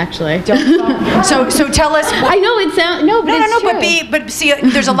website actually. So tell us. I know it sounds true. But see,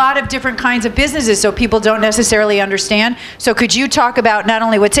 there's a lot of different kinds of businesses, so people don't necessarily understand. So could you talk about not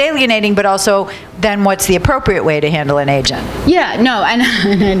only what's alienating, but also then what's the appropriate way to handle an agent? Yeah, no, and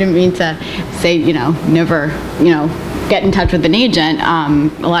I didn't mean to say, never, get in touch with an agent.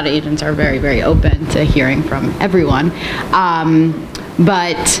 A lot of agents are very, very open to hearing from everyone.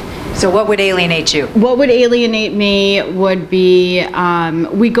 So what would alienate you? What would alienate me would be,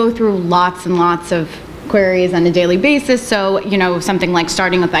 we go through lots and lots of queries on a daily basis. So, something like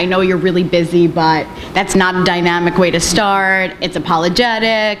starting with, I know you're really busy, but that's not a dynamic way to start. It's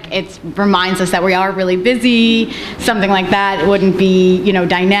apologetic. It reminds us that we are really busy. Something like that wouldn't be,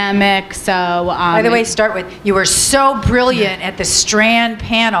 dynamic. So, by the way, start with, you were so brilliant at the Strand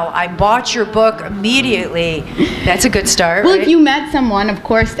panel. I bought your book immediately. That's a good start. Well, right? If you met someone, of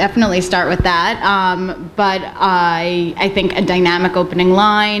course, definitely start with that. But I think a dynamic opening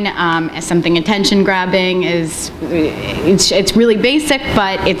line, something attention grabbing, it's really basic,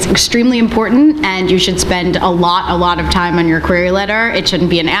 but it's extremely important, and you should spend a lot of time on your query letter. It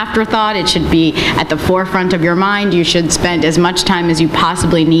shouldn't be an afterthought. It should be at the forefront of your mind. You should spend as much time as you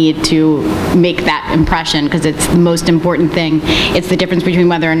possibly need to make that impression, because it's the most important thing. It's the difference between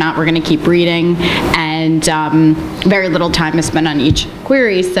whether or not we're going to keep reading, and very little time is spent on each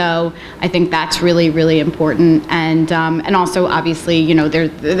query. So I think that's really, really important. And also, obviously,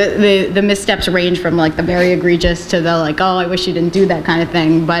 the missteps range from like the very egregious to the like, oh, I wish you didn't do that kind of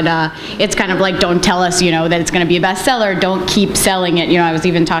thing. But it's kind of like, don't tell us, that it's going to be a bestseller. Don't keep selling it. I was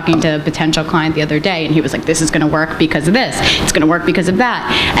even talking to a potential client the other day, and he was like, this is going to work because of this. It's going to work because of that.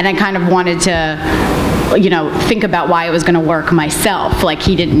 And I kind of wanted to, think about why it was going to work myself. Like,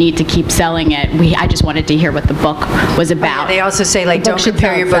 he didn't need to keep selling it. I just wanted to hear what the book was about. They also say, like, don't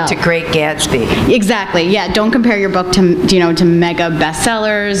compare your book to Great Gatsby. Exactly. Yeah. Don't compare your book to mega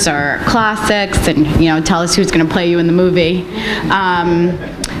bestsellers or classics, and tell us who's going to play you in the movie.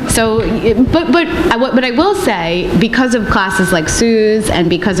 But I will say, because of classes like Sue's and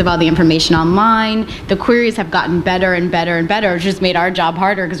because of all the information online, the queries have gotten better and better and better. It just made our job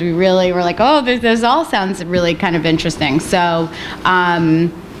harder because we really were like, oh, this all sounds really kind of interesting. So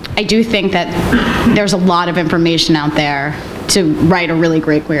I do think that there's a lot of information out there to write a really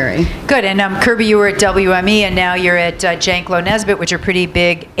great query. Good. And Kirby, you were at WME, and now you're at Janklow Nesbit, which are pretty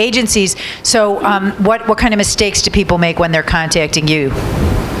big agencies. So what kind of mistakes do people make when they're contacting you?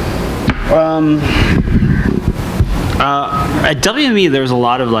 At WME, there's a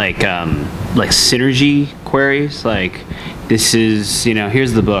lot of like synergy queries, like this is,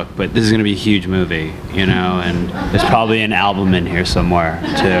 here's the book, but this is going to be a huge movie, and there's probably an album in here somewhere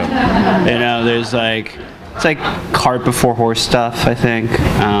too. There's it's like cart before horse stuff, I think.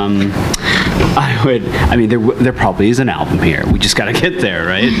 There probably is an album here. We just got to get there,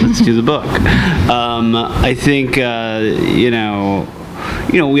 right? Let's do the book. I think,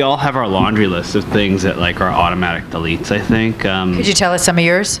 we all have our laundry list of things that are automatic deletes, I think. Could you tell us some of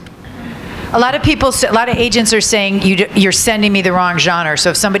yours? A lot of agents are saying you're sending me the wrong genre.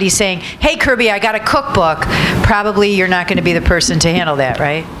 So if somebody's saying, hey, Kirby, I got a cookbook, probably you're not going to be the person to handle that,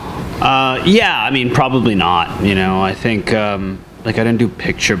 right? Probably not. I think I didn't do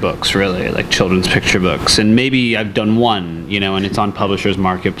picture books really, like children's picture books, and maybe I've done one, and it's on Publishers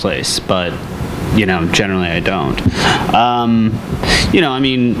Marketplace, but generally I don't.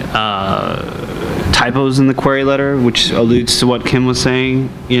 Typos in the query letter, which alludes to what Kim was saying.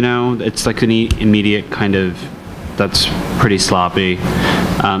 It's like an immediate kind of, that's pretty sloppy.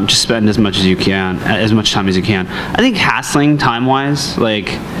 Just spend as much time as you can. I think hassling time-wise,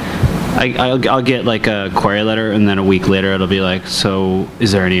 I'll get a query letter, and then a week later it'll be like, so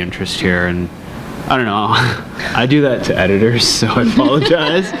is there any interest here? And I don't know. I do that to editors, so I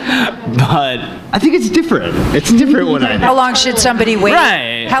apologize. But I think it's different. It's different when I do. How long should somebody wait?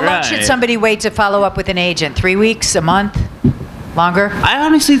 Right. How long should somebody wait to follow up with an agent? 3 weeks? A month? Longer? I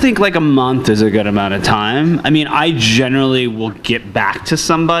honestly think a month is a good amount of time. I generally will get back to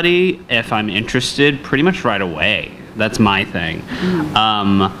somebody if I'm interested pretty much right away. That's my thing.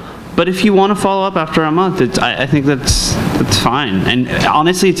 But if you want to follow up after a month, I think that's fine. And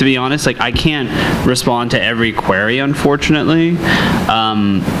honestly, to be honest, I can't respond to every query, unfortunately.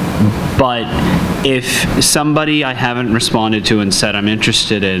 But if somebody I haven't responded to and said I'm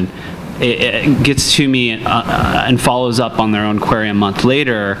interested in, it gets to me and follows up on their own query a month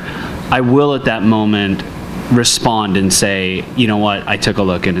later, I will at that moment respond and say, you know what, I took a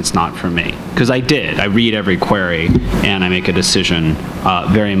look and it's not for me. Because I did. I read every query and I make a decision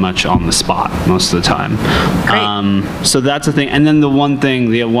very much on the spot most of the time. Great. So that's the thing. And then the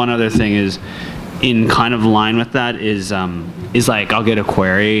one other thing is, in kind of line with that is I'll get a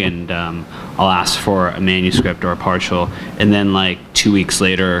query and I'll ask for a manuscript or a partial, and then 2 weeks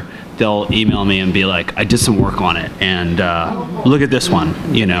later they'll email me and be like, I did some work on it, and look at this one,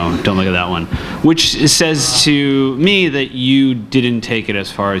 don't look at that one, which says to me that you didn't take it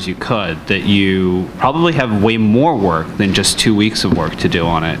as far as you could, that you probably have way more work than just 2 weeks of work to do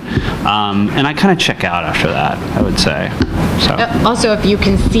on it. And I kind of check out after that, I would say. So. Also, if you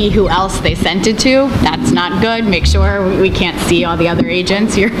can see who else they sent it to, that's not good. Make sure we can't see all the other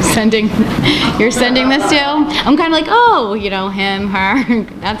agents you're sending this to. I'm kind of like, oh, him, her,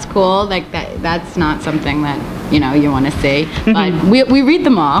 that's cool. That's not something that you want to see. But we read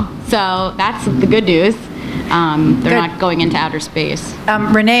them all, so that's the good news. They're not going into outer space.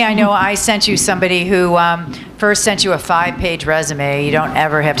 Renee, I know I sent you somebody who first sent you a 5-page resume. You don't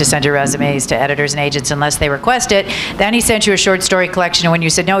ever have to send your resumes to editors and agents unless they request it. Then he sent you a short story collection, and when you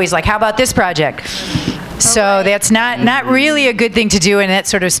said no, he's like, how about this project? So that's not really a good thing to do, and that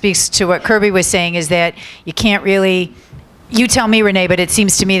sort of speaks to what Kirby was saying, is that you can't really, you tell me, Renee, but it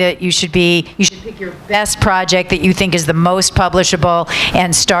seems to me that you should pick your best project that you think is the most publishable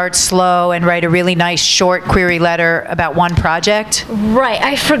and start slow and write a really nice short query letter about one project. Right,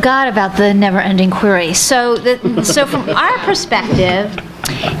 I forgot about the never-ending query. So from our perspective,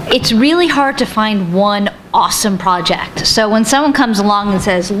 it's really hard to find one awesome project. So when someone comes along and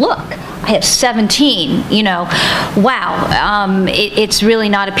says, look, I have 17, wow, it's really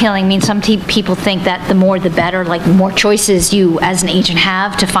not appealing. I mean, some people think that the more the better, the more choices you as an agent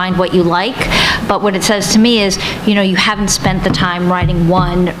have to find what you like. But what it says to me is, you haven't spent the time writing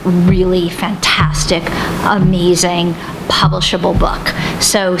one really fantastic, amazing, publishable book.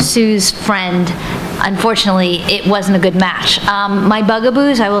 So Sue's friend, unfortunately, it wasn't a good match. My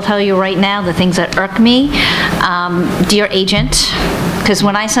bugaboos, I will tell you right now, the things that irk me, dear agent, because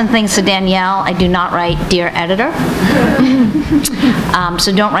when I send things to Danielle, I do not write dear editor.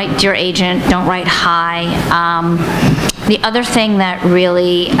 So don't write dear agent, don't write hi. The other thing that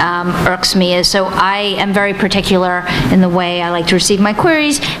really irks me is, so I am very particular in the way I like to receive my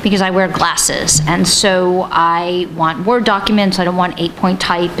queries because I wear glasses. And so I want Word documents. I don't want 8-point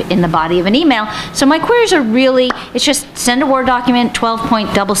type in the body of an email. So my queries are really, it's just send a Word document,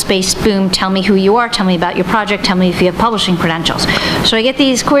 12-point, double space, boom, tell me who you are, tell me about your project, tell me if you have publishing credentials. So I get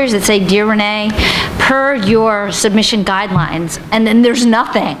these queries that say, Dear Renee, per your submission guidelines, and then there's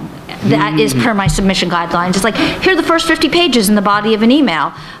nothing that is per my submission guidelines. It's like, here are the first 50 pages in the body of an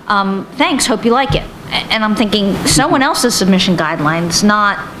email. Thanks, hope you like it. And I'm thinking, someone else's submission guidelines,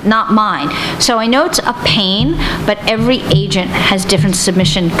 not mine. So I know it's a pain, but every agent has different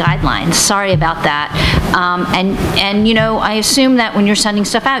submission guidelines. Sorry about that. And you know, I assume that when you're sending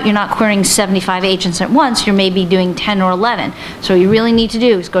stuff out, you're not querying 75 agents at once. You're maybe doing 10 or 11. So what you really need to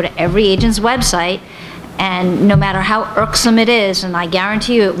do is go to every agent's website, and no matter how irksome it is, and I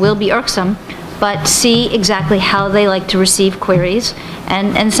guarantee you it will be irksome, but see exactly how they like to receive queries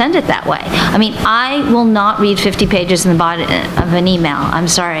and send it that way. I mean, I will not read 50 pages in the body of an email. I'm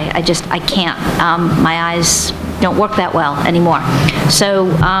sorry, I can't. My eyes don't work that well anymore. So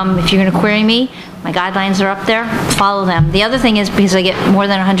if you're gonna query me, my guidelines are up there, follow them. The other thing is, because I get more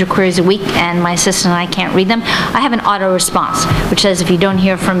than 100 queries a week and my assistant and I can't read them, I have an auto response, which says if you don't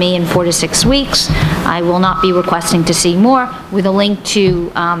hear from me in 4 to 6 weeks, I will not be requesting to see more, with a link to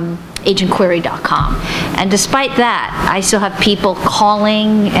agentquery.com. And despite that, I still have people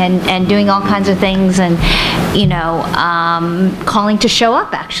calling and doing all kinds of things, and you know, calling to show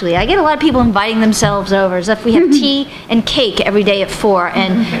up. Actually, I get a lot of people inviting themselves over, as if we have tea and cake every day at 4,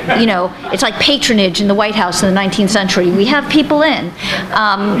 and you know, it's like patronage in the White House in the 19th century. We have people in.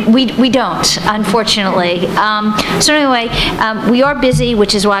 We don't, unfortunately. So anyway, we are busy,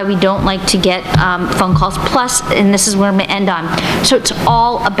 which is why we don't like to get phone calls. Plus, and this is where I'm going to end on. So it's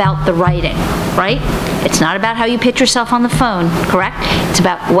all about the writing, right? It's not about how you pitch yourself on the phone, correct? It's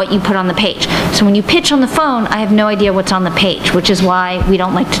about what you put on the page. So when you pitch on the phone, I have no idea what's on the page, which is why we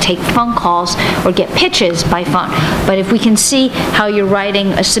don't like to take phone calls or get pitches by phone. But if we can see how you're writing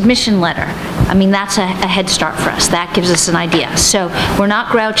a submission letter, I mean, that's a head start for us. That gives us an idea. So we're not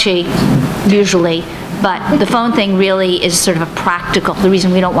grouchy, usually, but the phone thing really is sort of a practical. The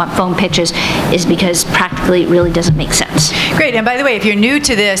reason we don't want phone pitches is because practically it really doesn't make sense. Great. And by the way, if you're new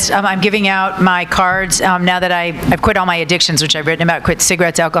to this, I'm giving out my cards now that I've quit all my addictions, which I've written about. Quit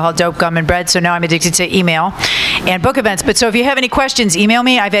cigarettes, alcohol, dope, gum, and bread. So now I'm addicted to email and book events. But so if you have any questions, email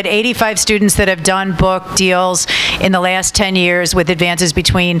me. I've had 85 students that have done book deals in the last 10 years with advances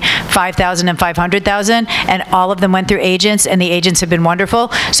between $5,000 and $500,000, and all of them went through agents, and the agents have been wonderful.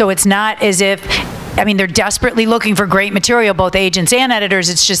 So it's not as if, I mean, they're desperately looking for great material, both agents and editors.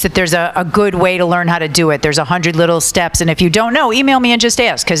 It's just that there's a good way to learn how to do it. There's 100 little steps, and if you don't know, email me and just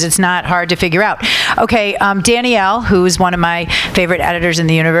ask, because it's not hard to figure out. Okay, Danielle, who's one of my favorite editors in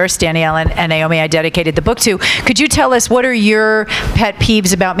the universe, Danielle and Naomi, I dedicated the book to. Could you tell us, what are your pet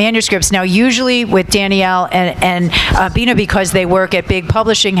peeves about manuscripts? Now, usually with Danielle and Beena, because they work at big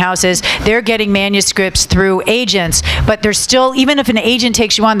publishing houses, they're getting manuscripts through agents, but there's still, even if an agent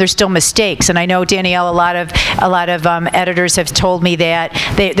takes you on, there's still mistakes. And I know, Danielle, a lot of editors have told me that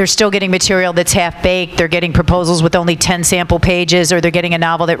they're still getting material that's half-baked. They're getting proposals with only 10 sample pages, or they're getting a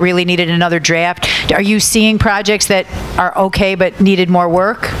novel that really needed another draft. Are you seeing projects that are okay but needed more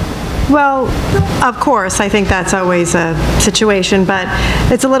work? Well, of course, I think that's always a situation, but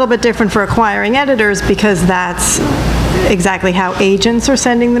it's a little bit different for acquiring editors, because that's exactly how agents are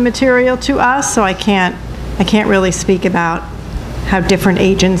sending the material to us. So I can't really speak about how different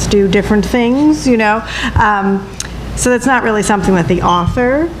agents do different things, you know. So that's not really something that the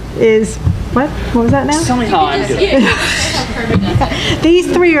author is. What was that now? Tell me how I'm doing.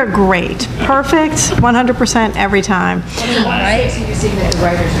 These three are great. Perfect, 100% every time.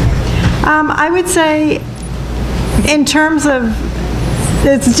 I would say, in terms of,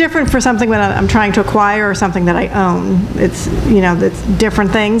 it's different for something that I'm trying to acquire or something that I own. It's, you know, it's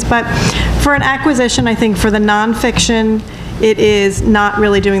different things. But for an acquisition, I think for the nonfiction, it is not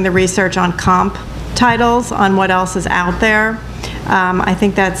really doing the research on comp titles, on what else is out there. I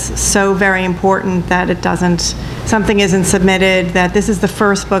think that's so very important that it doesn't, something isn't submitted, that this is the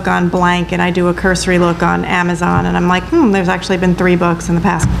first book on blank, and I do a cursory look on Amazon, and I'm like, there's actually been 3 books in the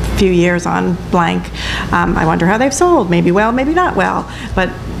past few years on blank. I wonder how they've sold. Maybe well, maybe not well. But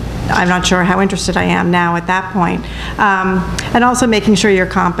I'm not sure how interested I am now at that point. And also making sure your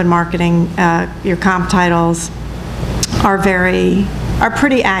comp and marketing, your comp titles are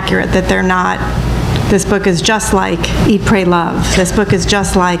pretty accurate, that they're not this book is just like Eat, Pray, Love, this book is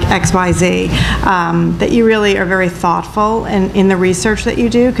just like XYZ, that you really are very thoughtful in the research that you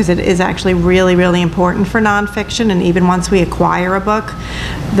do, because it is actually really, really important for nonfiction. And even once we acquire a book,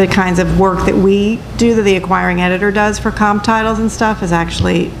 the kinds of work that we do, that the acquiring editor does for comp titles and stuff, is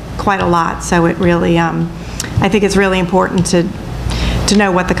actually quite a lot. So it really, I think it's really important to know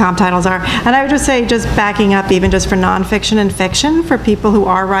what the comp titles are. And I would just say, just backing up, even just for nonfiction and fiction, for people who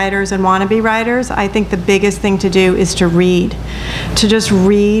are writers and want to be writers, I think the biggest thing to do is to read. To just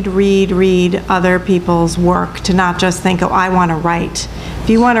read other people's work, to not just think, oh, I want to write. If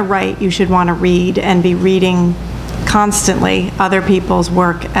you want to write, you should want to read, and be reading constantly other people's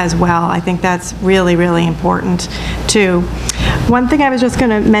work as well. I think that's really, really important too. One thing I was just going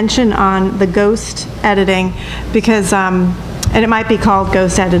to mention on the ghost editing, because and it might be called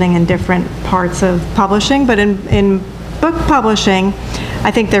ghost editing in different parts of publishing, but in book publishing,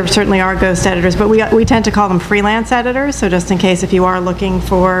 I think there certainly are ghost editors, but we tend to call them freelance editors. So just in case, if you are looking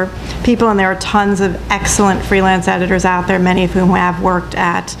for people, and there are tons of excellent freelance editors out there, many of whom have worked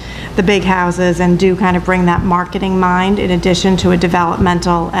at the big houses and do kind of bring that marketing mind in addition to a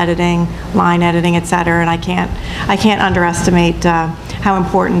developmental editing, line editing, et cetera. And I can't underestimate how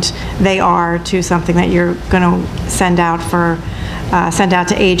important they are to something that you're going to send out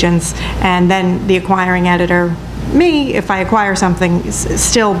to agents. And then the acquiring editor, me, if I acquire something,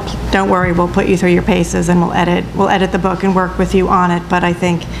 still don't worry, we'll put you through your paces, and we'll edit the book and work with you on it. But I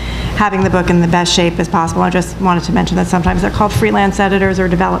think having the book in the best shape as possible. I just wanted to mention that sometimes they're called freelance editors or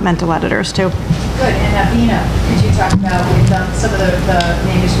developmental editors too. Good. And Beena, could you talk about with some of the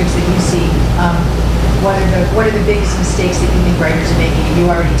manuscripts that you see, what are the biggest mistakes that you think writers are making? You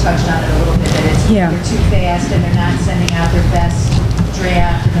already touched on it a little bit, that they're too fast and they're not sending out their best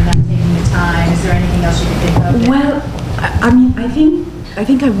draft and they're not taking the time. Is there anything else you can think of? Well, I mean, I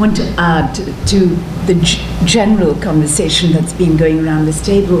think I want to add to the general conversation that's been going around this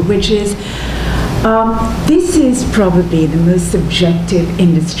table, which is this is probably the most subjective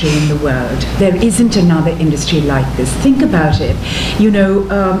industry in the world. There isn't another industry like this. Think about it. You know,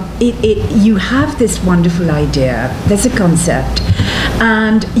 you have this wonderful idea, there's a concept,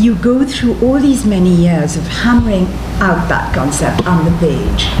 and you go through all these many years of hammering out that concept on the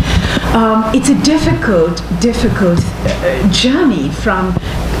page. It's a difficult journey from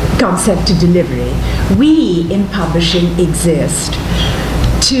concept to delivery. We in publishing exist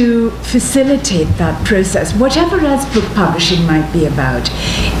to facilitate that process. Whatever else book publishing might be about,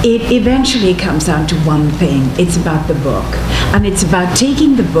 it eventually comes down to one thing. It's about the book. And it's about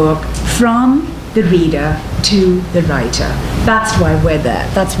taking the book from the reader to the writer. That's why we're there.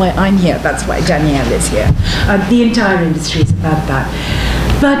 That's why I'm here. That's why Danielle is here. The entire industry is about that.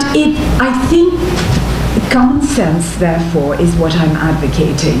 But I think common sense, therefore, is what I'm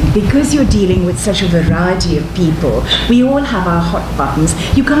advocating. Because you're dealing with such a variety of people, we all have our hot buttons.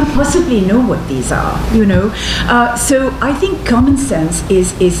 You can't possibly know what these are, you know? So I think common sense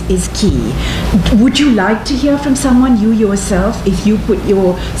is key. Would you like to hear from someone, you yourself, if you put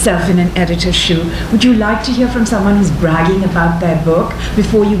yourself in an editor's shoe, would you like to hear from someone who's bragging about their book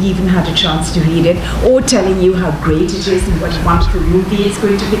before you've even had a chance to read it, or telling you how great it is and what a wonderful movie it's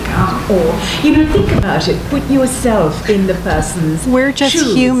going to become, or, you know, think about it. Put yourself in the person's We're just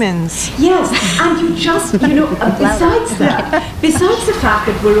shoes. Humans. Yes, and you just, you know, besides the fact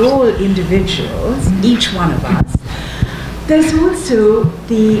that we're all individuals, each one of us, there's also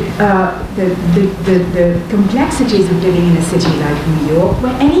the complexities of living in a city like New York,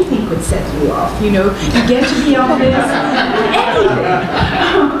 where anything could set you off. You know, you get to the office,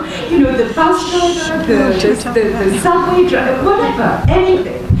 anything. You know, the bus driver, the subway driver, whatever,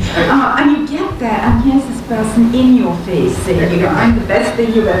 anything. And you get there, and here's this person in your face saying, you know, I'm the best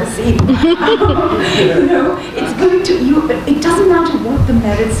thing you've ever seen. You know, it's going to, it doesn't matter what the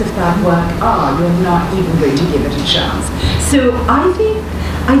merits of that work are, you're not even going to give it a chance. So I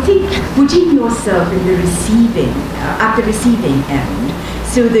think putting yourself in the at the receiving end,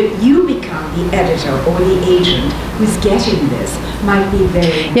 so that you become the editor or the agent who's getting this, might be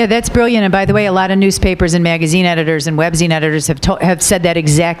very... Yeah, that's brilliant. And by the way, a lot of newspapers and magazine editors and webzine editors have said that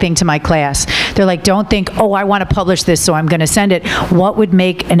exact thing to my class. They're like, don't think, oh, I want to publish this, so I'm going to send it. What would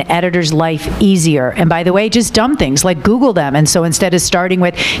make an editor's life easier? And by the way, just dumb things, like Google them. And so instead of starting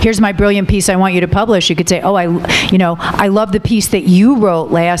with, here's my brilliant piece I want you to publish, you could say, oh, I love the piece that you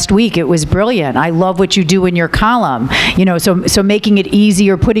wrote last week. It was brilliant. I love what you do in your column. You know, so making it easy,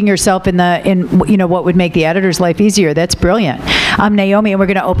 or putting yourself in what would make the editor's life easier. That's brilliant. Naomi, and we're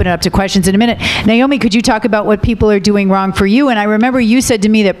going to open it up to questions in a minute. Naomi, could you talk about what people are doing wrong for you? And I remember you said to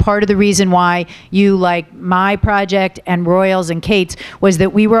me that part of the reason why you like my project and Royals and Kate's was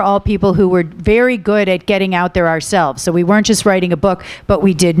that we were all people who were very good at getting out there ourselves. So we weren't just writing a book, but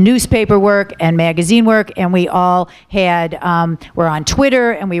we did newspaper work and magazine work, and we all had, were on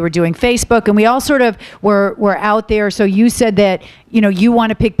Twitter, and we were doing Facebook, and we all sort of were out there. So you said that, you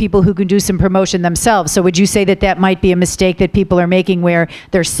want to pick people who can do some promotion themselves. So would you say that that might be a mistake that people are making, where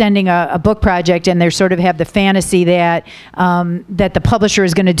they're sending a book project and they sort of have the fantasy that that the publisher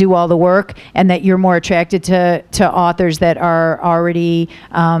is going to do all the work, and that you're more attracted to authors that are already,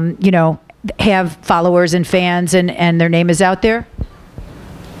 have followers and fans, and their name is out there?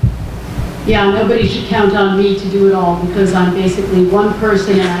 Yeah, nobody should count on me to do it all, because I'm basically one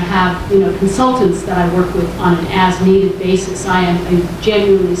person, and I have, consultants that I work with on an as-needed basis. I am a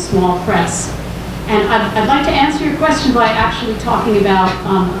genuinely small press. And I'd like to answer your question by actually talking about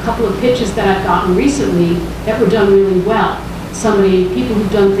a couple of pitches that I've gotten recently that were done really well. People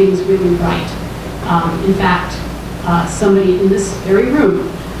who've done things really right. In fact, somebody in this very room.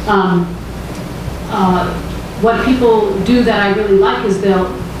 What people do that I really like is they'll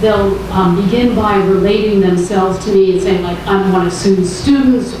begin by relating themselves to me and saying, like, I'm one of Sue's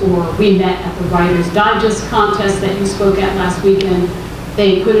students, or we met at the Writer's Digest contest that you spoke at last weekend.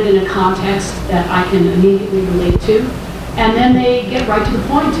 They put it in a context that I can immediately relate to. And then they get right to the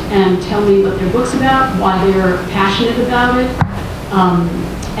point and tell me what their book's about, why they're passionate about it.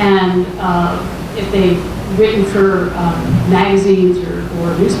 And if they've written for magazines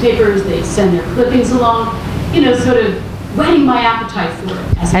or newspapers, they send their clippings along, sort of whetting my appetite for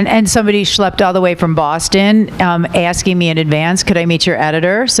it. And somebody schlepped all the way from Boston, asking me in advance, could I meet your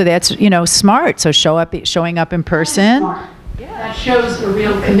editor? So that's, smart. So showing up in person. Smart. Yeah. That shows a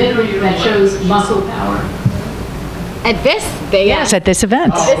real commitment. That shows muscle power. At this, yes, at this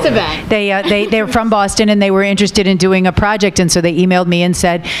event. Oh. This event. They were from Boston, and they were interested in doing a project, and so they emailed me and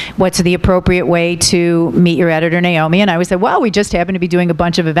said, what's the appropriate way to meet your editor, Naomi? And I said, well, we just happen to be doing a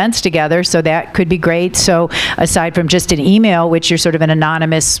bunch of events together, so that could be great. So aside from just an email, which you're sort of an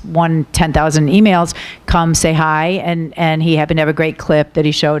anonymous 10,000 emails, come say hi, and he happened to have a great clip that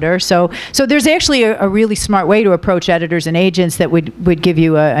he showed her. So there's actually a really smart way to approach editors and agents that would give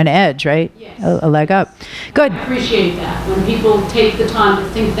you an edge, right? Yes. A leg up. Good. I appreciate that when people take the time to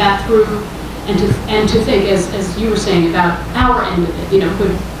think that through, and to think, as you were saying, about our end of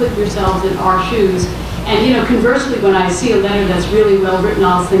it. Put yourselves in our shoes. And conversely, when I see a letter that's really well written,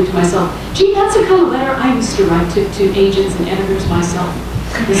 I'll think to myself, gee, that's the kind of letter I used to write to agents and editors myself.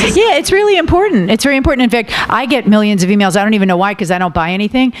 Yeah, it's really important. It's very important. In fact, I get millions of emails. I don't even know why, because I don't buy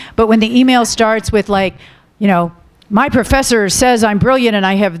anything. But when the email starts with, like, my professor says I'm brilliant and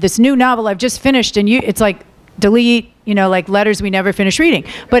I have this new novel I've just finished, and it's like, delete, like letters we never finish reading.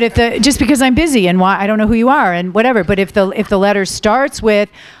 But if just because I'm busy and why I don't know who you are and whatever. But if the letter starts with,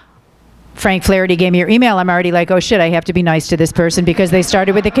 Frank Flaherty gave me your email, I'm already like, oh shit, I have to be nice to this person because they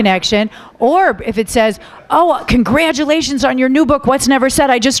started with a connection. Or if it says, oh, congratulations on your new book, What's Never Said,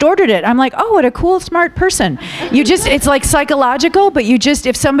 I just ordered it. I'm like, oh, what a cool, smart person. It's like psychological, but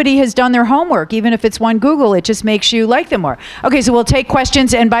if somebody has done their homework, even if it's one Google, it just makes you like them more. Okay, so we'll take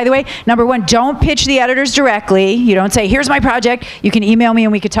questions. And by the way, number one, don't pitch the editors directly. You don't say, here's my project. You can email me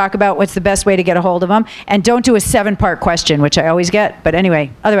and we could talk about what's the best way to get a hold of them. And don't do a 7-part question, which I always get. But anyway,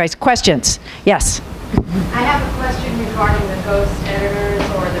 otherwise, questions. Yes. I have a question regarding the ghost editors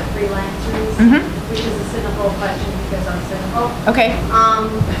or the freelancers, which is a cynical question because I'm cynical. Okay.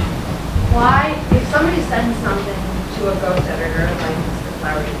 Why, if somebody sends something to a ghost editor, like Mr.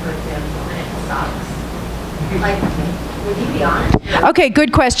 Flaherty, for example, and it sucks, would you be honest? Okay,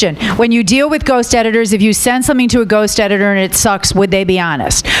 good question. When you deal with ghost editors, if you send something to a ghost editor and it sucks, would they be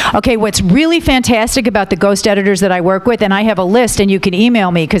honest? Okay, what's really fantastic about the ghost editors that I work with, and I have a list and you can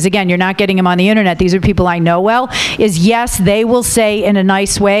email me, because again, you're not getting them on the internet, these are people I know well, is yes, they will say in a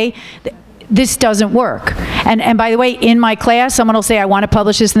nice way, this doesn't work. And by the way, in my class, someone will say, I want to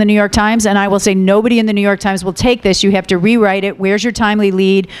publish this in the New York Times, and I will say, nobody in the New York Times will take this. You have to rewrite it. Where's your timely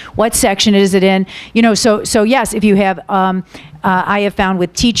lead? What section is it in? So yes, if you have, I have found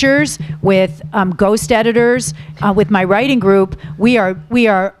with teachers, with ghost editors, with my writing group, we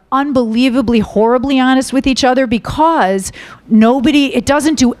are unbelievably horribly honest with each other, because it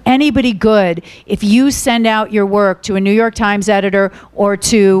doesn't do anybody good if you send out your work to a New York Times editor or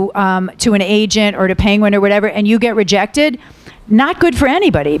to an agent or to Penguin or whatever, and you get rejected. Not good for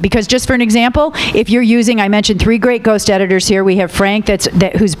anybody, because just for an example, if you're using, I mentioned 3 great ghost editors here. We have Frank,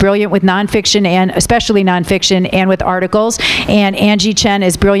 who's brilliant with nonfiction, and especially nonfiction, and with articles. And Angie Chen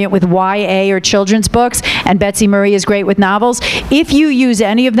is brilliant with YA or children's books. and Betsy Murray is great with novels. If you use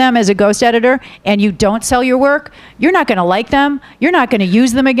any of them as a ghost editor and you don't sell your work, you're not going to like them. You're not going to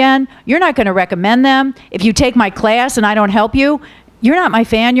use them again. You're not going to recommend them. If you take my class and I don't help you, you're not my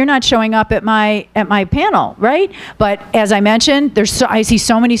fan. You're not showing up at my panel, right? But as I mentioned, I see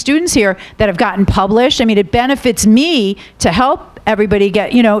so many students here that have gotten published. I mean, it benefits me to help everybody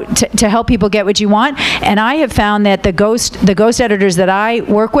get, to help people get what you want. And I have found that the ghost editors that I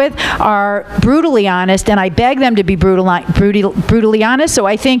work with are brutally honest, and I beg them to be brutally honest. So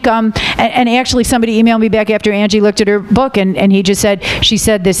I think, and actually somebody emailed me back after Angie looked at her book, and she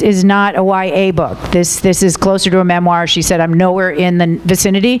said, this is not a YA book. This is closer to a memoir. She said, I'm nowhere in the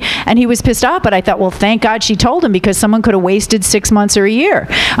vicinity. And he was pissed off, but I thought, well, thank God she told him, because someone could have wasted 6 months or a year.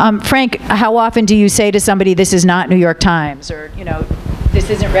 Frank, how often do you say to somebody, this is not New York Times, or, this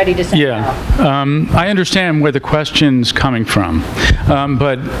isn't ready to send out? I understand where the question's coming from,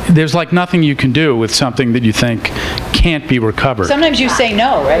 but there's like nothing you can do with something that you think can't be recovered. Sometimes you say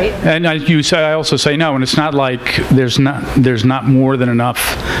no, right? And I also say no, and it's not like there's not more than enough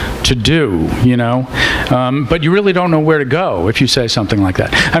to do, but you really don't know where to go if you say something like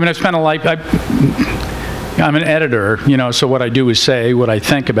that. I mean, I've spent a life. I'm an editor, so what I do is say what I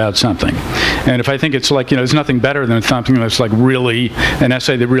think about something. And if I think it's like, there's nothing better than something that's like really an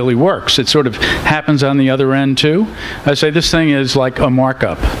essay that really works, it sort of happens on the other end too. I say this thing is like a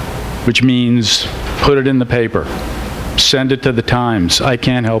markup, which means put it in the paper, send it to the Times. I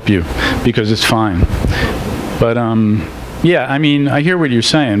can't help you because it's fine. But yeah, I mean, I hear what you're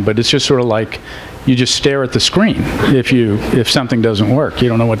saying, but it's just sort of like you just stare at the screen. If something doesn't work, you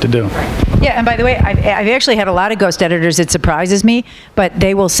don't know what to do. Yeah, and by the way, I've actually had a lot of ghost editors. It surprises me, but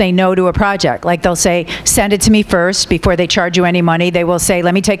they will say no to a project. Like they'll say, send it to me first before they charge you any money. They will say,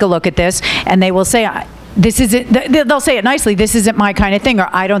 let me take a look at this, and they will say, this isn't, they'll say it nicely, this isn't my kind of thing, or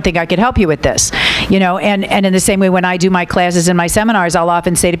I don't think I could help you with this. And in the same way, when I do my classes and my seminars, I'll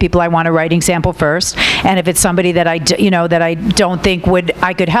often say to people, I want a writing sample first, and if it's somebody that I don't think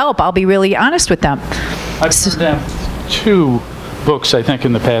I could help, I'll be really honest with them. I've turned down 2 books, I think,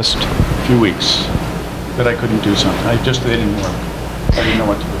 in the past few weeks that I couldn't do something. They didn't work. I didn't know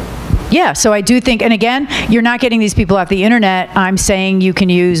what to do. Yeah, so I do think, and again, you're not getting these people off the internet. I'm saying you can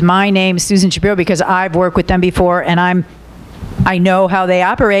use my name, Susan Shapiro, because I've worked with them before, and I know how they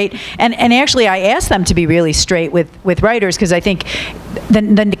operate. And actually, I ask them to be really straight with writers, because I think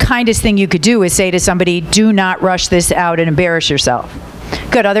the kindest thing you could do is say to somebody, do not rush this out and embarrass yourself.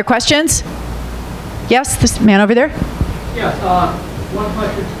 Good, other questions? Yes, this man over there? Yes, one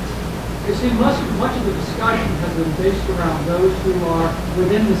question. You see, much of the discussion has been based around those who are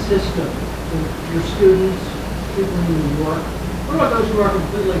within the system, your students, people in New York. What about those who are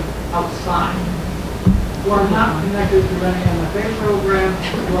completely outside, who are not connected to any MFA program,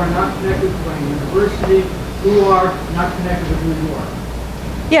 who are not connected to any university, who are not connected with New York?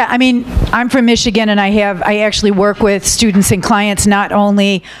 Yeah, I mean, I'm from Michigan, and I actually work with students and clients not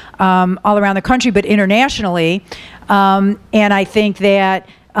only all around the country, but internationally. And I think that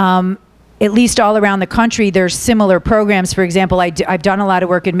at least all around the country, there's similar programs. For example, I've done a lot of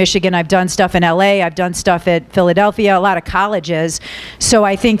work in Michigan. I've done stuff in LA. I've done stuff at Philadelphia, a lot of colleges. So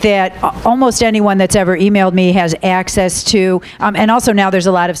I think that almost anyone that's ever emailed me has access to, and also now there's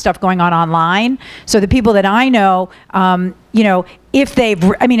a lot of stuff going on online. So the people that I know, if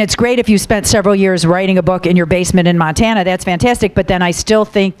it's great if you spent several years writing a book in your basement in Montana, that's fantastic, but then I still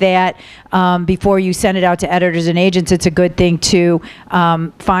think that before you send it out to editors and agents, it's a good thing to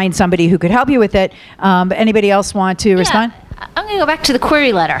find somebody who could help you with it. Anybody else want to respond? I'm going to go back to the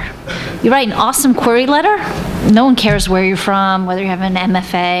query letter. You write an awesome query letter. No one cares where you're from, whether you have an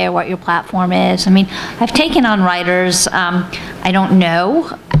MFA or what your platform is. I mean, I've taken on writers I don't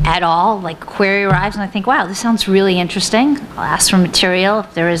know at all. Like, query arrives and I think, wow, this sounds really interesting. I'll ask for material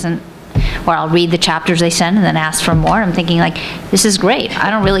if there isn't, or I'll read the chapters they send and then ask for more. I'm thinking, like, this is great. I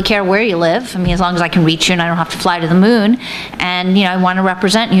don't really care where you live. I mean, as long as I can reach you and I don't have to fly to the moon. And, I want to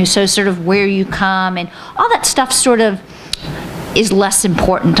represent you. So sort of where you come and all that stuff sort of is less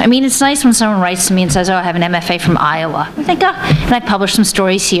important. I mean, it's nice when someone writes to me and says, oh, I have an MFA from Iowa. I think, oh, and I publish some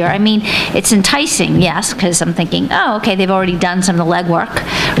stories here. I mean, it's enticing, yes, because I'm thinking, oh, okay, they've already done some of the legwork,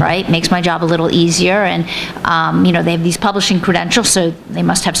 right? Makes my job a little easier, and, they have these publishing credentials, so they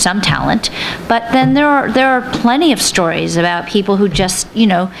must have some talent. But then there are plenty of stories about people who just,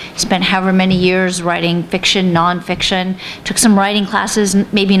 spent however many years writing fiction, nonfiction, took some writing classes,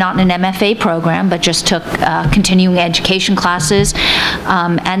 maybe not in an MFA program, but just took continuing education classes.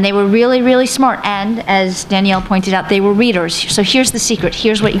 And they were really, really smart. And as Danielle pointed out, they were readers. So here's the secret.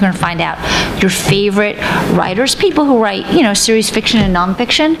 Here's what you're going to find out. Your favorite writers, people who write, series fiction and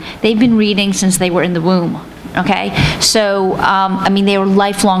nonfiction, nonfiction, they've been reading since they were in the womb. Okay, so I mean, they were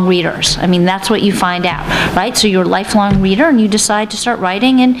lifelong readers. I mean, that's what you find out, right? So you're a lifelong reader, and you decide to start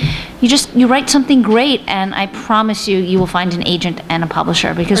writing, and you write something great, and I promise you, you will find an agent and a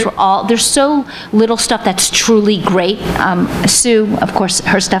publisher, because there's so little stuff that's truly great. Sue, of course,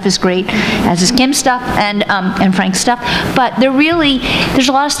 her stuff is great, as is Kim's stuff and Frank's stuff. But there's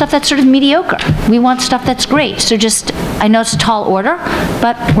a lot of stuff that's sort of mediocre. We want stuff that's great. So I know it's a tall order,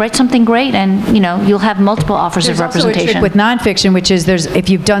 but write something great, and you'll have multiple offers of representation. There's also a trick with nonfiction, which is if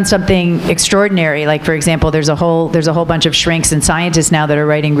you've done something extraordinary, like for example, there's a whole bunch of shrinks and scientists now that are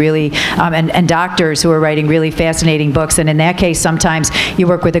writing really, and doctors who are writing really fascinating books. And in that case, sometimes you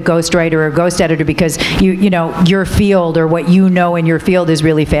work with a ghostwriter or a ghost editor because your field or what you know in your field is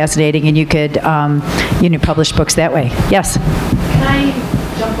really fascinating, and you could publish books that way. Yes. Can I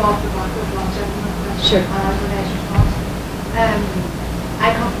jump off the back of one second? Sure.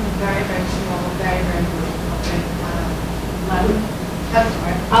 I come from a very, very small, very, very rural country.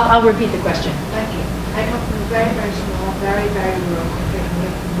 I'll repeat the question. Thank you. I come from a very, very small, very, very rural country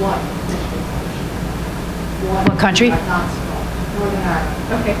with one literary publisher. What country? Not small. Northern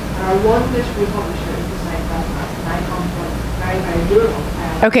Ireland. Okay. Our one literary publisher is the same Belfast, and I come from very, very rural Ireland.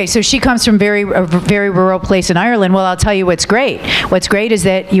 Okay, so she comes from a very rural place in Ireland. Well, I'll tell you what's great. What's great is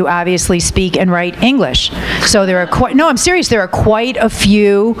that you obviously speak and write English. So there are I'm serious, there are quite a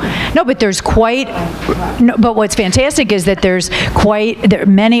few, but what's fantastic is that there are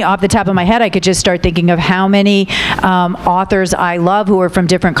many off the top of my head. I could just start thinking of how many authors I love who are from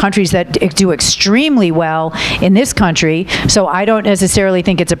different countries that do extremely well in this country. So I don't necessarily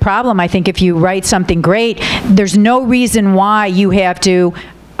think it's a problem. I think if you write something great, there's no reason why you have to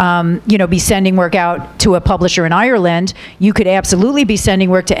be sending work out to a publisher in Ireland. You could absolutely be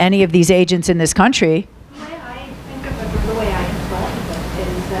sending work to any of these agents in this country. The way I think of it, or the way I have thought of it,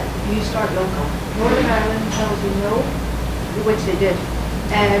 is that you start local. Northern Ireland tells you no, which they did.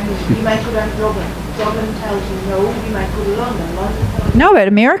 You might go down to Dublin. Dublin tells you no. You might go to London. London tells you no, but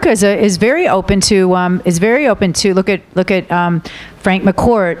America is very open to look at Frank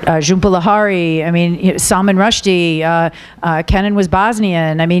McCourt, Jhumpa Lahiri. I mean, Salman Rushdie. Kenan was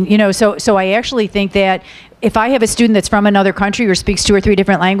Bosnian. I mean, so I actually think that if I have a student that's from another country or speaks 2 or 3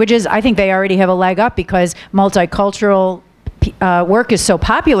 different languages, I think they already have a leg up because multicultural work is so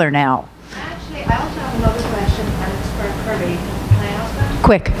popular now. Actually, I also have another question, and it's for Kirby. Can I ask that?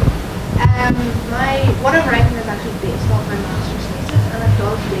 Quick. What I'm writing is actually based off my master's thesis, and it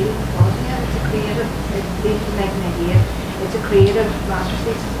does deal with Bosnia. It's a creative, it deals with making an idea. It's a creative master's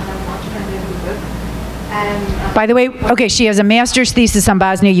thesis, and I want to turn it into a book. By the way, okay, she has a master's thesis on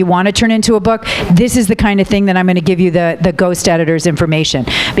Bosnia. You want to turn into a book? This is the kind of thing that I'm going to give you the ghost editor's information,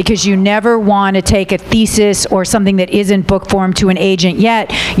 because you never want to take a thesis or something that isn't book form to an agent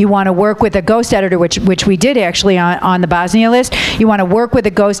yet. You want to work with a ghost editor, which we did actually on the Bosnia list. You want to work with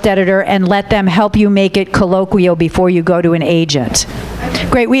a ghost editor and let them help you make it colloquial before you go to an agent.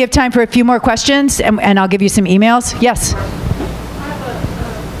 Great. We have time for a few more questions, and I'll give you some emails. Yes?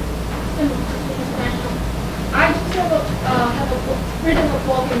 Written a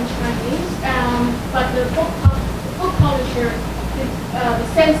book in Chinese, but the book publisher, the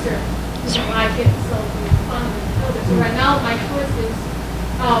censor, didn't like it, so we finally killed it. So right now my choice is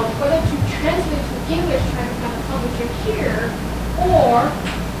whether to translate to English, try to find a publisher here, or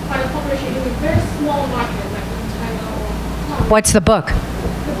find a publisher in a very small market like in China or Hong Kong. What's the book?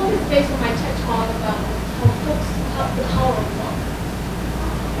 The book is based on my TED talk about the power of book.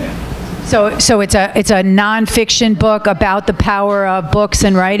 So it's a nonfiction book about the power of books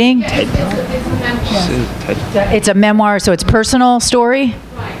and writing? Yeah, it's a memoir, so it's personal story?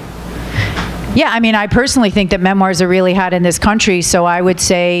 Right. Yeah, I mean, I personally think that memoirs are really hot in this country, so I would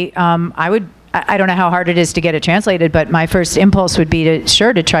say I don't know how hard it is to get it translated, but my first impulse would be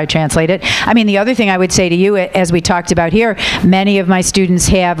to try translate it. I mean, the other thing I would say to you, as we talked about here, many of my students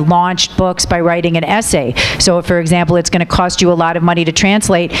have launched books by writing an essay. So if, for example, it's going to cost you a lot of money to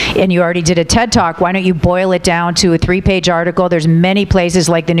translate, and you already did a TED Talk, why don't you boil it down to a 3-page article? There's many places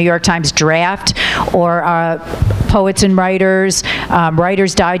like the New York Times Draft or Poets and Writers,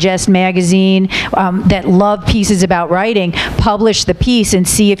 Writer's Digest magazine, that love pieces about writing. Publish the piece and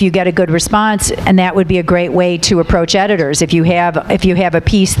see if you get a good response. And that would be a great way to approach editors. If you have a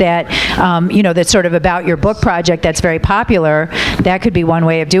piece that that's sort of about your book project that's very popular, that could be one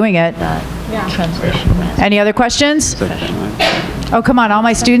way of doing it. Translation. Any other questions? Oh, come on, all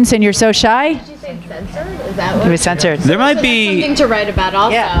my students, and you're so shy? censored? Is that what? It was censored. There might be something to write about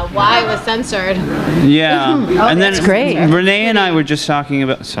also. Yeah. Why it was censored. Yeah. And then that's great. Renee and I were just talking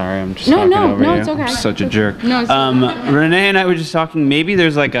about. Sorry, I'm just talking over you. it's okay. I'm such a jerk. No, it's okay. Renee and I were just talking. Maybe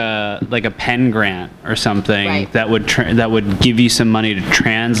there's like a pen grant or something Right. that would give you some money to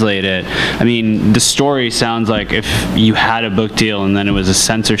translate it. I mean, the story sounds like if you had a book deal and then it was a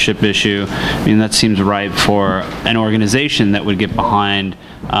censorship issue. I mean, that seems ripe for an organization that would get behind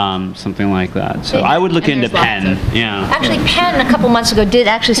something like that. So I would look into Penn. Yeah. Actually, Penn, a couple months ago, did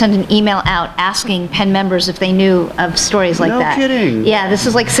actually send an email out asking Penn members if they knew of stories like that. No kidding. Yeah, this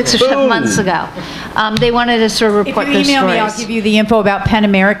was like 6 or 7 months ago. They wanted to sort of report If their you email stories. me, I'll give you the info about Penn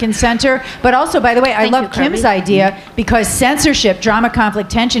American Center. But also, by the way, I Thank love you, Kirby. Kim's idea because censorship, drama, conflict,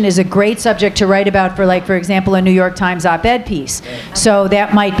 tension is a great subject to write about for, like, for example, a New York Times op-ed piece. So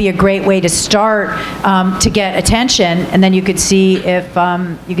that might be a great way to start to get attention, and then you could see if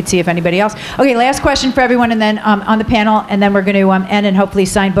anybody else. Okay, last question for everyone, and then on the panel, and then we're going to end and hopefully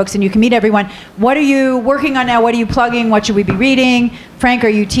sign books, and you can meet everyone. What are you working on now? What are you plugging? What should we be reading? Frank, are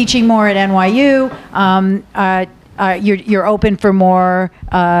you teaching more at NYU? You're open for more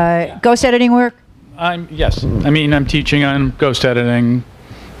ghost editing work? Yes. I mean, I'm teaching on ghost editing.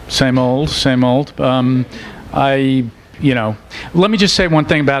 Same old. Let me just say one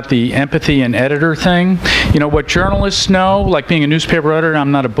thing about the empathy and editor thing. What journalists know, like being a newspaper editor,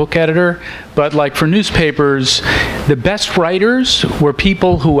 I'm not a book editor, but like for newspapers, the best writers were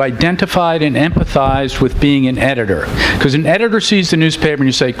people who identified and empathized with being an editor. Because an editor sees the newspaper and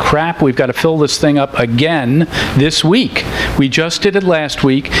you say, crap, we've got to fill this thing up again this week. We just did it last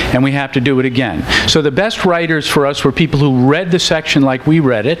week and we have to do it again. So the best writers for us were people who read the section like we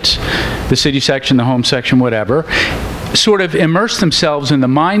read it, the city section, the home section, whatever, sort of immerse themselves in the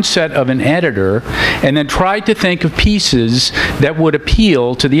mindset of an editor and then tried to think of pieces that would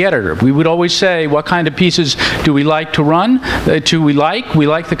appeal to the editor. We would always say, what kind of pieces do we like to run? We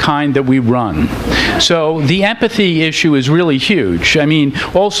like the kind that we run. So the empathy issue is really huge. I mean,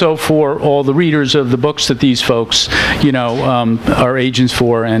 also for all the readers of the books that these folks, are agents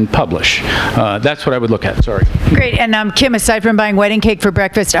for and publish. That's what I would look at. Sorry. Great. And Kim, aside from buying Wedding Cake for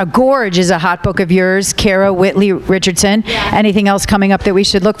Breakfast, A Gorge is a hot book of yours. Kara Whitley Richardson. Anything else coming up that we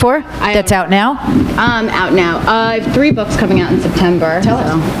should look for? That's out now? Out now. I have 3 books coming out in September. Tell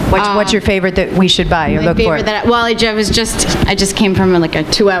us. What's your favorite that we should buy or look for? I just came from like a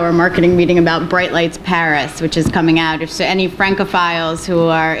 2-hour marketing meeting about Bright Lights Paris, which is coming out. If any Francophiles who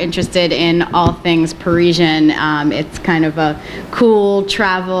are interested in all things Parisian, it's kind of a cool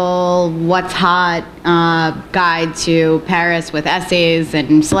travel, what's hot guide to Paris with essays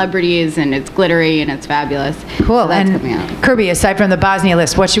and celebrities, and it's glittery and it's fabulous. Cool. So that's and coming out. Kirby, aside from the Bosnia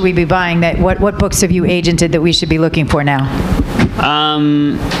list, what should we be buying? What books have you agented that we should be looking for now?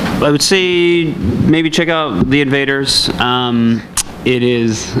 I would say maybe check out The Invaders.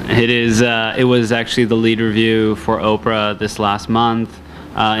 It was actually the lead review for Oprah this last month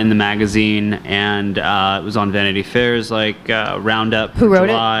in the magazine, and it was on Vanity Fair's roundup. Who wrote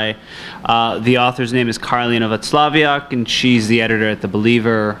July. The author's name is Karlina Václaviak, and she's the editor at The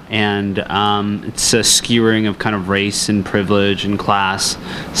Believer, and it's a skewering of kind of race and privilege and class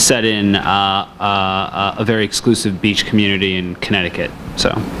set in a very exclusive beach community in Connecticut.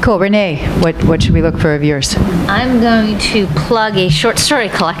 So cool. Renee, what should we look for of yours? I'm going to plug a short story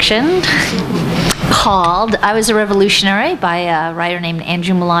collection called I Was a Revolutionary by a writer named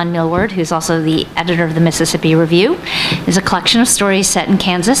Andrew Milan Millward, who's also the editor of the Mississippi Review. It's a collection of stories set in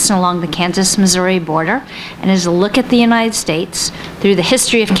Kansas and along the Kansas-Missouri border, and is a look at the United States through the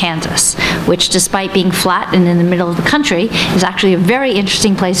history of Kansas, which, despite being flat and in the middle of the country, is actually a very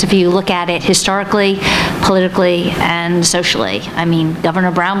interesting place if you look at it historically, politically, and socially. I mean,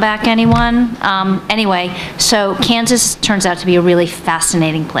 Governor Brownback, anyone? Anyway, so Kansas turns out to be a really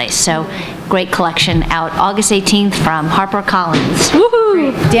fascinating place. So great collection out August 18th from HarperCollins.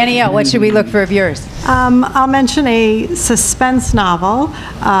 Woohoo! Danielle, what should we look for of yours? I'll mention a suspense novel,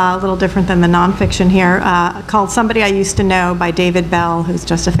 a little different than the nonfiction here, called Somebody I Used to Know by David Bell, who's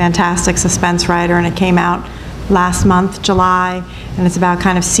just a fantastic suspense writer, and it came out last month, July, and it's about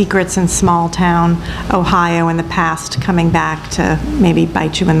kind of secrets in small town Ohio in the past coming back to maybe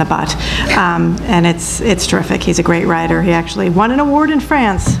bite you in the butt. And it's terrific. He's a great writer. He actually won an award in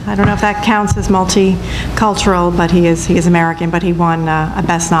France. I don't know if that counts as multicultural, but he is American, but he won a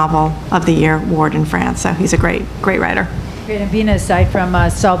Best Novel of the Year award in France. So he's a great writer. And Beena, aside from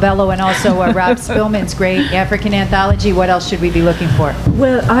Saul Bellow and also Rob Spillman's great African anthology, what else should we be looking for?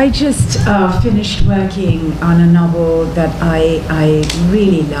 Well, I just finished working on a novel that I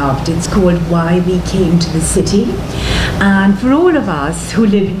really loved. It's called Why We Came to the City. And for all of us who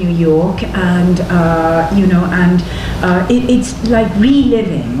live in New York, and it's like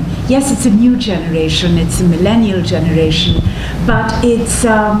reliving. Yes, it's a new generation, it's a millennial generation, but it's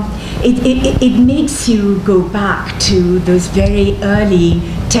it makes you go back to those very early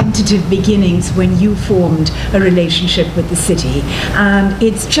tentative beginnings when you formed a relationship with the city. And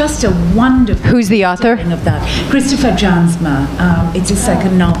it's just a wonderful... Who's the author? ...of that. Christopher Jansma. It's a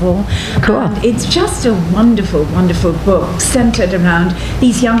second novel. Cool. And it's just a wonderful, wonderful book centered around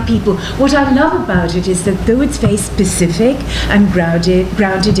these young people. What I love about it is that though it's very specific and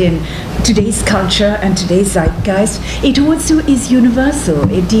grounded in today's culture and today's zeitgeist, it also is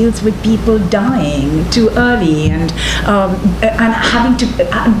universal. It deals with people dying too early and having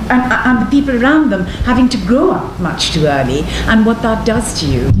to... And the people around them having to grow up much too early, and what that does to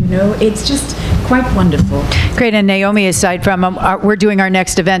you, it's just quite wonderful. Great, and Naomi, aside from, we're doing our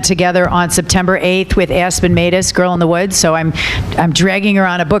next event together on September 8th with Aspen Matus, Girl in the Woods, so I'm dragging her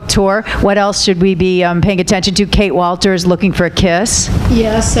on a book tour. What else should we be paying attention to? Kate Walters, Looking for a Kiss.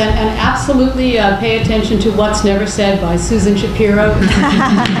 Yes, and absolutely pay attention to What's Never Said by Susan Shapiro.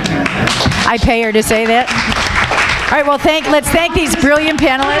 I pay her to say that. All right, well, let's thank these brilliant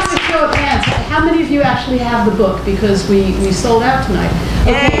panelists. Show of hands. How many of you actually have the book? Because we sold out tonight.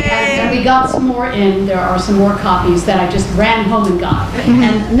 Okay, and we got some more in. There are some more copies that I just ran home and got.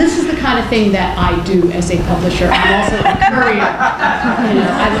 And this is the kind of thing that I do as a publisher. I'm also a courier.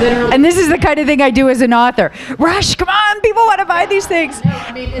 I literally... And this is the kind of thing I do as an author. Rush, come on, people want to buy these things. No,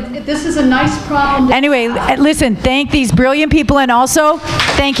 I mean, this is a nice problem. Anyway, listen, thank these brilliant people, and also,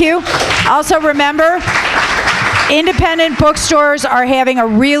 thank you. Also remember, independent bookstores are having a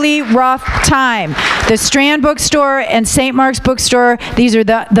really rough time. The Strand bookstore and St. Mark's bookstore, these are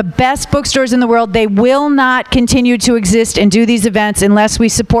the best bookstores in the world. They will not continue to exist and do these events unless we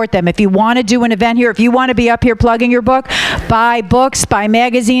support them. If you want to do an event here, if you want to be up here plugging your book, buy books, buy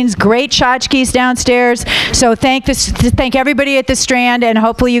magazines, great tchotchkes downstairs. So thank everybody at the Strand, and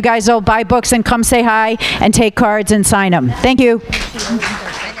hopefully you guys will buy books and come say hi and take cards and sign them. Thank you.